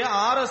நாட்டிலேயே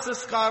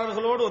RSS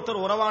காரர்களோடு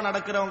ஒருத்தர் உறவா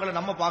நடக்கிறவங்களை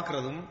நம்ம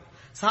பாக்குறதும்,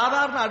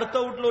 சாதாரண அடுத்த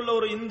வீட்டுல உள்ள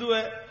ஒரு இந்துவ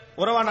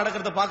உறவா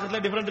நடக்கிறத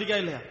பாக்குறதுல டிஃபரெண்ட் இருக்கா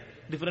இல்லையா?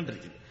 டிஃபரெண்ட்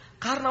இருக்கு.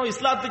 காரணம்,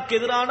 இஸ்லாத்துக்கு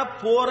எதிரான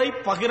போரை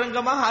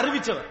பகிரங்கமாக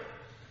அறிவிச்சவர்,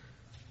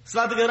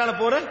 இஸ்லாத்துக்கு எதிரான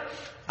போரை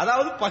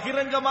அதாவது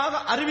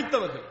பகிரங்கமாக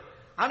அறிவித்தவர்கள்.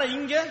 ஆனா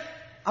இங்க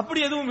அப்படி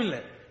எதுவும் இல்லை,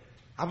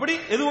 அப்படி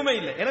எதுவுமே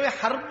இல்லை. எனவே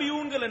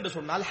ஹர்பியூன்கள் என்று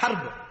சொன்னால்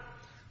ஹர்ப்,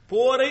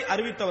 போரை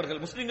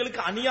அறிவித்தவர்கள்,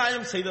 முஸ்லிம்களுக்கு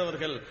அநியாயம்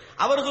செய்தவர்கள்,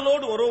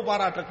 அவர்களோடு உறவு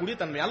பாராட்டக்கூடிய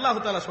தன்மை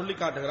அல்லாஹ் தஆலா சொல்லி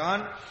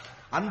காட்டுகிறான்.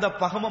 அந்த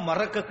பகமை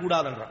மறக்க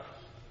கூடாதுன்றான்.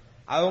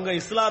 அவங்க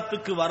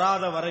இஸ்லாத்துக்கு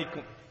வராத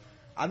வரைக்கும்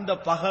அந்த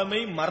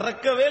பகமை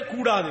மறக்கவே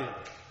கூடாது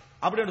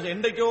அப்படின்னு.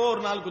 என்றைக்கோ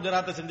ஒரு நாள்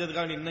குஜராத்தை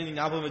செஞ்சதுக்காக இன்னும்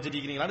ஞாபகம்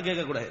வச்சிருக்கீங்களான்னு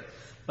கேட்க கூடாது.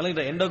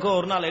 என்றைக்கோ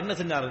ஒரு நாள் என்ன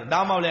செஞ்சாரு,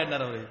 டாமா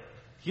விளையாடினார் அவரு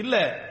இல்ல,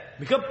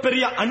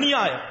 மிகப்பெரிய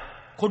அநியாயம்,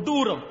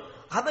 கொடூரம்.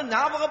 அதை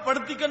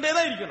ஞாபகப்படுத்திக்கொண்டே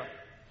தான் இருக்கணும்.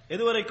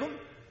 எதுவரைக்கும்?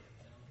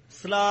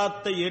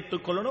 இஸ்லாத்தை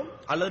ஏற்றுக்கொள்ளணும்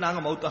அல்லது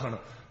நாங்க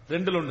மௌத்தாகணும்,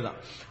 ரெண்டுல ஒண்ணுதான்.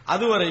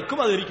 அது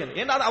வரைக்கும் அது இருக்கணும்.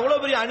 ஏன்னா அது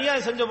அவ்வளவு பெரிய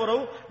அநியாயம் செஞ்ச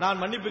பிறகு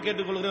நான் மன்னிப்பு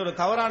கேட்டுக்கொள்கிறேன், ஒரு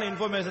தவறான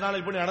இன்ஃபர்மேஷனால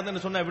இப்படி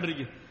நடந்துன்னு சொன்னா எப்படி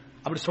இருக்கும்?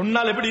 அப்படி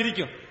சொன்னால் எப்படி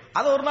இருக்கும்?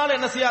 அது ஒரு நாள்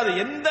என்ன செய்யாது,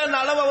 எந்த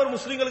அளவு அவர்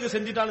முஸ்லிம்களுக்கு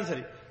செஞ்சிட்டாலும்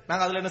சரி,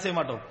 நாங்க அதுல என்ன செய்ய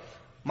மாட்டோம்,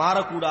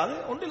 மாறக்கூடாது.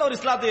 ஒன்றில் அவர்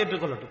இஸ்லாத்தை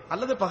ஏற்றுக்கொள்ளட்டும்,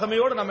 அல்லது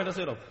பகமையோடு நம்ம என்ன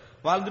செய்யறோம்,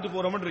 வாழ்ந்துட்டு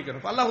போறோம்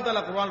இருக்கணும். அல்லாஹ்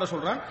தஆலா குர்ஆன்ல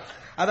சொல்றான்,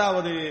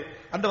 அதாவது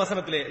அந்த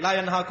வசனத்திலே லா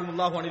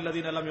யன்ஹாகுமுல்லாஹு அனில்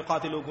லதீன லம்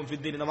யுகாத்திலூகும்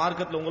ஃபித்தீன், இந்த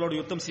மார்க்கத்தில் உங்களோடு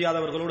யுத்தம்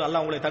செய்யாதவர்களோடு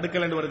அல்லாஹ் உங்களை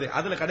தடுக்கலன்னு வருது.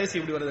 அதுல கடைசி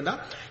எப்படி வருதுன்னா,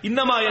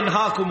 இன்னமா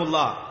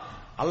யன்ஹாகுமுல்லாஹ்,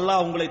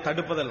 அல்லாஹ் உங்களை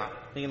தடுப்பதெல்லாம்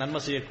நீங்க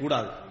நன்மை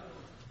செய்யக்கூடாது,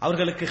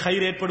 அவர்களுக்கு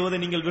ஹைர் ஏற்படுவதை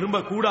நீங்கள் விரும்ப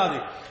கூடாது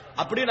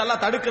அப்படின்னு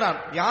அல்லாஹ் தடுக்கிறான்.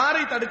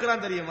 யாரை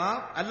தடுக்கிறான் தெரியுமா?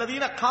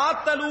 அல்லதீன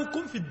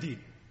காத்தலூக்கும்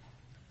ஃபித்தீன்,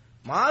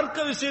 மார்க்க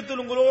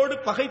விஷயத்தில் உங்களோடு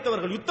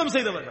பகைத்தவர்கள், யுத்தம்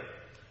செய்தவர்கள்,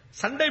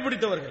 சண்டை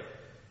பிடித்தவர்கள்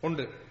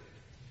உண்டு.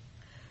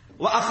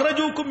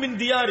 அஹ்ரஜூக்கும் மின்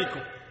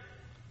தியாரிக்கும்,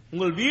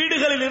 உங்கள்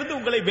வீடுகளில் இருந்து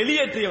உங்களை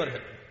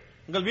வெளியேற்றியவர்கள்,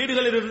 உங்கள்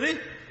வீடுகளில் இருந்து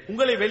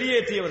உங்களை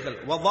வெளியேற்றியவர்கள்.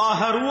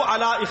 வவாஹரு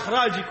அலா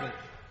இஹ்ராஜிக்கும்,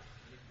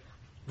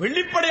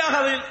 வெளிப்படையாக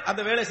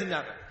அந்த வேலை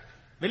செஞ்சாங்க,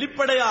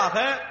 வெளிப்படையாக.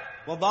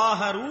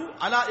 வவாஹரு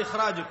அலா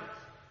இஹ்ராஜிக்கும்,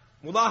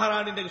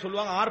 முதாஹரான் என்று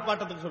சொல்லுவாங்க,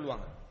 ஆர்ப்பாட்டத்துக்கு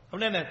சொல்லுவாங்க.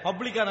 அப்படின்னா என்ன?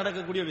 பப்ளிக்கா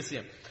நடக்கக்கூடிய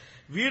விஷயம்.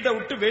 வீட்டை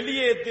விட்டு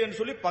வெளியேற்றுன்னு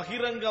சொல்லி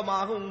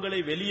பகிரங்கமாக உங்களை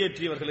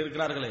வெளியேற்றியவர்கள்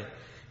இருக்கிறார்களே,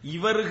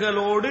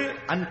 இவர்களோடு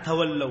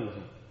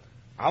அன்தவல்லவும்,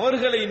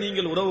 அவர்களை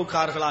நீங்கள்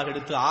உறவுக்காரர்களாக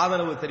எடுத்து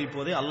ஆதரவு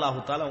தெரிவிப்பதை அல்லாஹு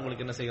தஆலா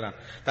உங்களுக்கு என்ன செய்கிறான்,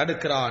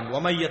 தடுக்கிறான்.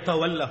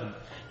 வமையத்தவல்லஹும்,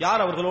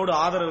 யார் அவர்களோடு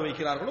ஆதரவு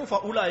வைக்கிறார்களோ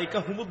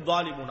ஃபஉலாயிக ஹுமுத்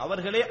ஸாலிமூன்,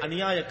 அவர்களே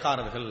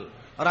அநியாயக்காரர்கள்.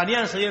 அவர்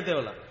அநியாயம் செய்ய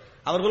தேவையில்லை,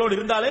 அவர்களோடு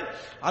இருந்தாலே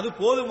அது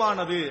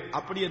போதுமானது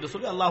அப்படி என்று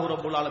சொல்லி அல்லாஹ்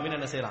ரப்பல் ஆலமீன்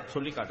என்ன செய்யறான்,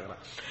 சொல்லி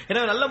காட்டுகிறான்.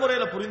 எனவே நல்ல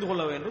முறையில புரிந்து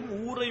கொள்ள வேண்டும்.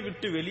 ஊரை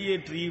விட்டு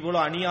வெளியேற்றி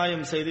இவ்வளவு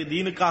அநியாயம் செய்து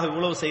தீனுக்காக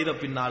இவ்வளவு செய்த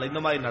பின்னால்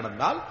இந்த மாதிரி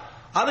நடந்தால்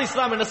அதை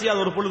இஸ்லாம் என்ன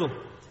செய்யாது, ஒரு பொழுதும்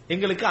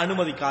எங்களுக்கு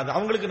அனுமதிக்காது.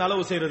 அவங்களுக்கு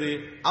நலவு செய்யறது,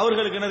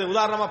 அவர்களுக்கு என்னது,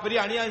 உதாரணமா பெரிய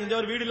அநியாயம்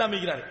செஞ்சவர் வீடு இல்லாம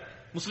இருக்கிறார்,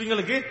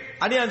 முஸ்லிம்களுக்கு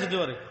அநியாயம்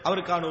செஞ்சவர்,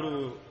 அவருக்கான ஒரு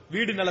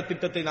வீடு நல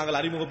திட்டத்தை நாங்கள்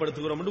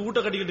அறிமுகப்படுத்துகிறோம் என்று ஊட்ட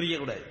கட்டிக்கிட்டு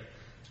இருக்க கூடாது.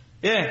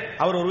 ஏன்,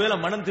 அவர் ஒருவேளை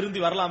மனம் திருந்தி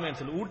வரலாமே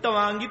சொல்லி ஊட்ட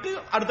வாங்கிட்டு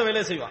அடுத்த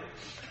வேலையை செய்வாங்க.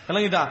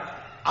 விளங்கிட்டா?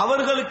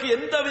 அவர்களுக்கு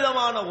எந்த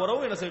விதமான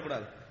உறவும் என்ன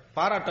செய்யக்கூடாது,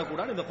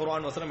 பாராட்டக்கூடாது. இந்த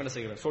குர்ஆன் வசனம் என்ன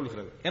செய்கிறது,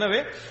 சொல்கிறது. எனவே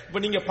இப்ப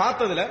நீங்க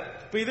பார்த்ததுல,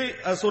 இப்ப இது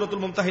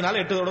சூரத்துல்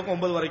மும்தஹினால 8 தொடக்கம்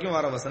 9 வரைக்கும்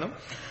வர வசனம்.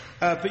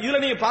 இதுல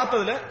நீங்க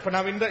பார்த்ததுல இப்ப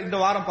நான் இந்த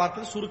வாரம்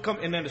பார்த்தது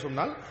சுருக்கம் என்னன்னு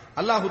சொன்னால்,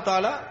 அல்லாஹு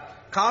தஆலா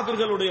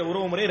காபிர்களுடைய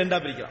உறவு முறையை ரெண்டா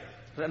பிரிக்கிறான்.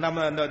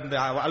 நம்ம இந்த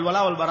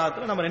அல்வலா வல்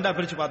பராத்துல நம்ம ரெண்டா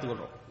பிரிச்சு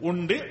பார்த்துக்கொள்றோம்.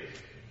 ஒன்று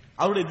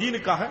அவருடைய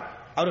தீனுக்காக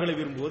அவர்களை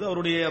விரும்புவது,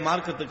 அவருடைய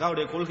மார்க்கத்துக்காக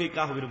அவருடைய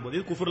கொள்கைக்காக விரும்புவது,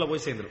 இது குஃப்ர்ல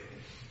போய் சேர்ந்துடும்,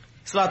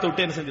 இஸ்லாத்தை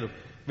விட்டு என்ன செஞ்சிடும்,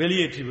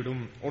 வெளியேற்றி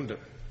விடும். ஒன்று.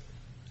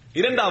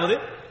 இரண்டாவது,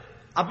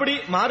 அப்படி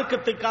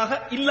மார்க்கத்துக்காக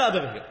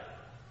இல்லாதவர்கள்,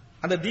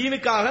 அந்த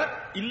தீனுக்காக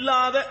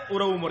இல்லாத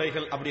உறவு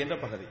முறைகள் அப்படி என்ற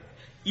பகுதி.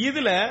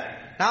 இதுல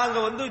நாங்க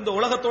இந்த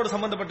உலகத்தோடு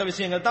சம்பந்தப்பட்ட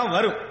விஷயங்கள் தான்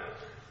வரும்.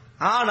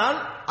 ஆனால்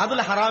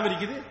அதுல ஹராம்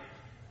இருக்குது,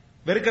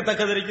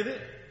 வெறுக்கத்தக்கது இருக்குது,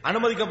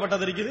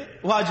 அனுமதிக்கப்பட்டது இருக்குது,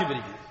 வாஜிப்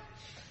இருக்குது.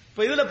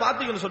 இப்ப இதுல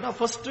பாத்தீங்கன்னு சொன்னா,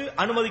 ஃபர்ஸ்ட்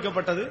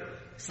அனுமதிக்கப்பட்டது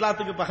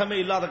இஸ்லாத்துக்கு பகைமை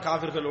இல்லாத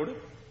காபிர்களோடு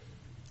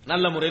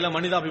நல்ல முறையில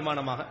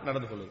மனிதாபிமானமாக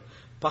நடந்து கொள்வது,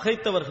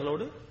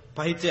 பகைத்தவர்களோடு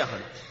பகைச்சையாக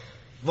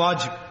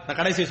வாஜிப். நான்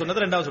கடைசி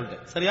சொன்னது ரெண்டாவது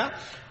சொல்லிட்டேன், சரியா?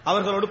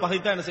 அவர்களோடு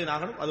பகைத்தா என்ன செய்ய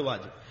ஆகணும், அது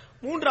வாஜிப்.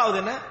 மூன்றாவது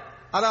என்ன,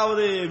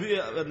 அதாவது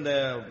இந்த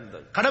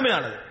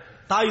கடமையானது,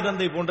 தாய்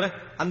தந்தை போன்ற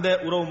அந்த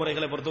உறவு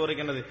முறைகளை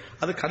பொறுத்தவரைக்கும் என்னது,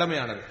 அது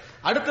கடமையானது.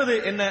 அடுத்தது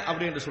என்ன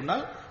அப்படி என்று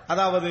சொன்னால்,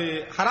 அதாவது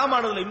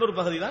ஹராமானதுல இன்னொரு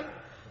பகுதி தான்,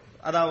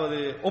 அதாவது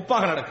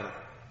ஒப்பாக நடக்கிறது,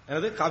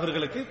 எனது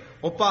காபிர்களுக்கு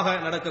ஒப்பாக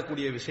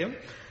நடக்கக்கூடிய விஷயம்.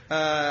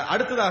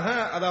 அடுத்ததாக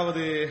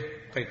அதாவது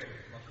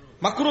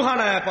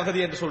மக்ரூஹான பகுதி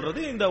என்று சொல்றது,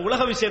 இந்த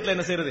உலக விஷயத்துல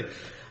என்ன செய்யறது,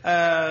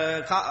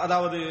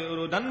 அதாவது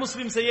ஒரு நன்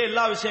முஸ்லீம் செய்ய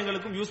எல்லா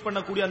விஷயங்களுக்கும் யூஸ்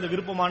பண்ணக்கூடிய அந்த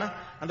விருப்பமான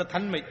அந்த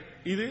தன்மை,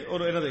 இது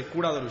ஒரு என்னது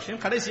கூடாத ஒரு விஷயம்.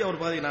 கடைசியா ஒரு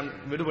பகுதி நான்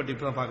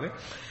விடுபட்டு தான் பார்க்கிறேன்.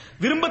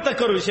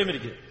 விரும்பத்தக்க ஒரு விஷயம்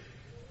இருக்குது,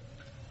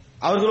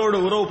 அவர்களோடு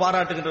உறவு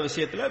பாராட்டுகின்ற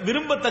விஷயத்துல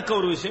விரும்பத்தக்க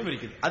ஒரு விஷயம்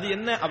இருக்குது. அது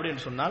என்ன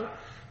அப்படின்னு சொன்னால்,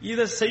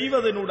 இதை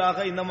செய்வதனூடாக,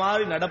 இந்த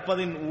மாதிரி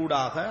நடப்பதின்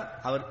ஊடாக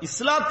அவர்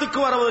இஸ்லாத்துக்கு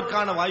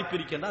வருவதற்கான வாய்ப்பு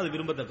இருக்கின்ற அது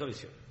விரும்பத்தக்க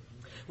விஷயம்.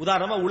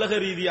 உதாரணமா உலக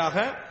ரீதியாக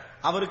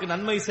அவருக்கு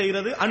நன்மை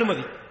செய்யறது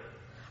அனுமதி,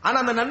 ஆனா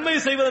அந்த நன்மை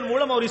செய்வதன்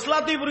மூலம் அவர்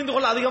இஸ்லாத்தை புரிந்து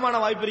கொள்ள அதிகமான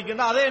வாய்ப்பு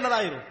இருக்கின்ற அதே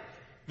என்னதாயிரும்,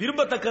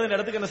 விரும்பத்தக்கது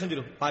இடத்துக்கு என்ன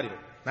செஞ்சிடும்,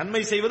 மாறிடும்.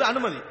 நன்மை செய்வது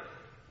அனுமதி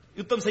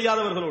யுத்தம்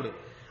செய்யாதவர்களோடு,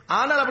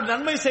 ஆனால் அப்படி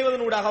நன்மை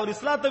செய்வதனூடாக அவர்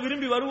இஸ்லாத்தை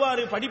விரும்பி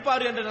வருவாரு,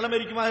 படிப்பாரு என்ற நிலைமை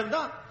இருக்குமா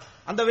இருந்தா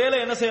அந்த வேலை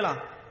என்ன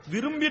செய்யலாம்,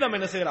 விரும்பி நம்ம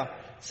என்ன செய்யலாம்,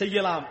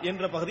 செய்யலாம்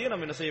என்ற பகுதியை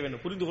நம்ம என்ன செய்ய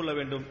வேண்டும், புரிந்து கொள்ள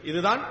வேண்டும்.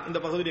 இதுதான் இந்த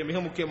பகுதியுடைய மிக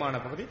முக்கியமான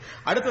பகுதி.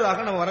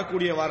 அடுத்ததாக நம்ம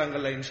வரக்கூடிய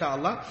வாரங்கள்ல இன்ஷா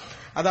அல்லாஹ்,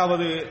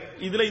 அதாவது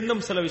இதுல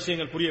இன்னும் சில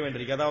விஷயங்கள் புரிய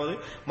வேண்டியிருக்கு. அதாவது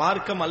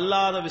மார்க்கம்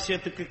அல்லாத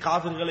விஷயத்துக்கு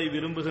காபிர்களை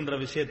விரும்புகின்ற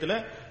விஷயத்துல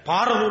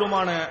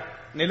பாரதூரமான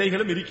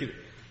நிலைகளும் இருக்குது.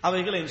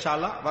 அவைகளை இன்ஷா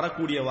அல்லாஹ்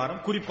வரக்கூடிய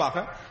வாரம், குறிப்பாக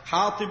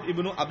ஹாத்திப்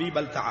இப்னு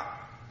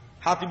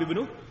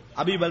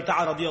அபி பல்தா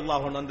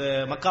ரலியல்லாஹு அன்ஹு, அந்த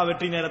மக்கா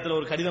வெற்றி நேரத்தில்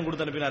ஒரு கடிதம்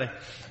கொடுத்து அனுப்பினாரே,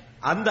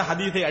 அந்த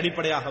ஹதீஸை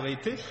அடிப்படையாக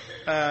வைத்து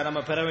நம்ம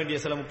பெற வேண்டிய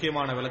சில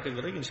முக்கியமான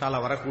விளக்கங்களை இன்ஷா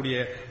அல்லாஹ் வரக்கூடிய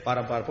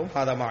வாரம் பார்ப்போம்.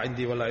 ஹாதா மா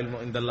இந்தி வல்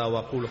இல்மு இந்தல்லாஹ் வ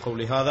அகூலு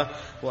கௌலி ஹாதா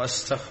வ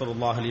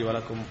அஸ்தக்ஃபிருல்லாஹ் லி வ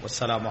லக்கும்.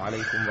 வஸ்ஸலாமு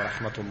அலைக்கும் வ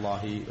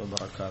ரஹ்மத்துல்லாஹி வ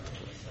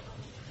பரகாத்துஹு.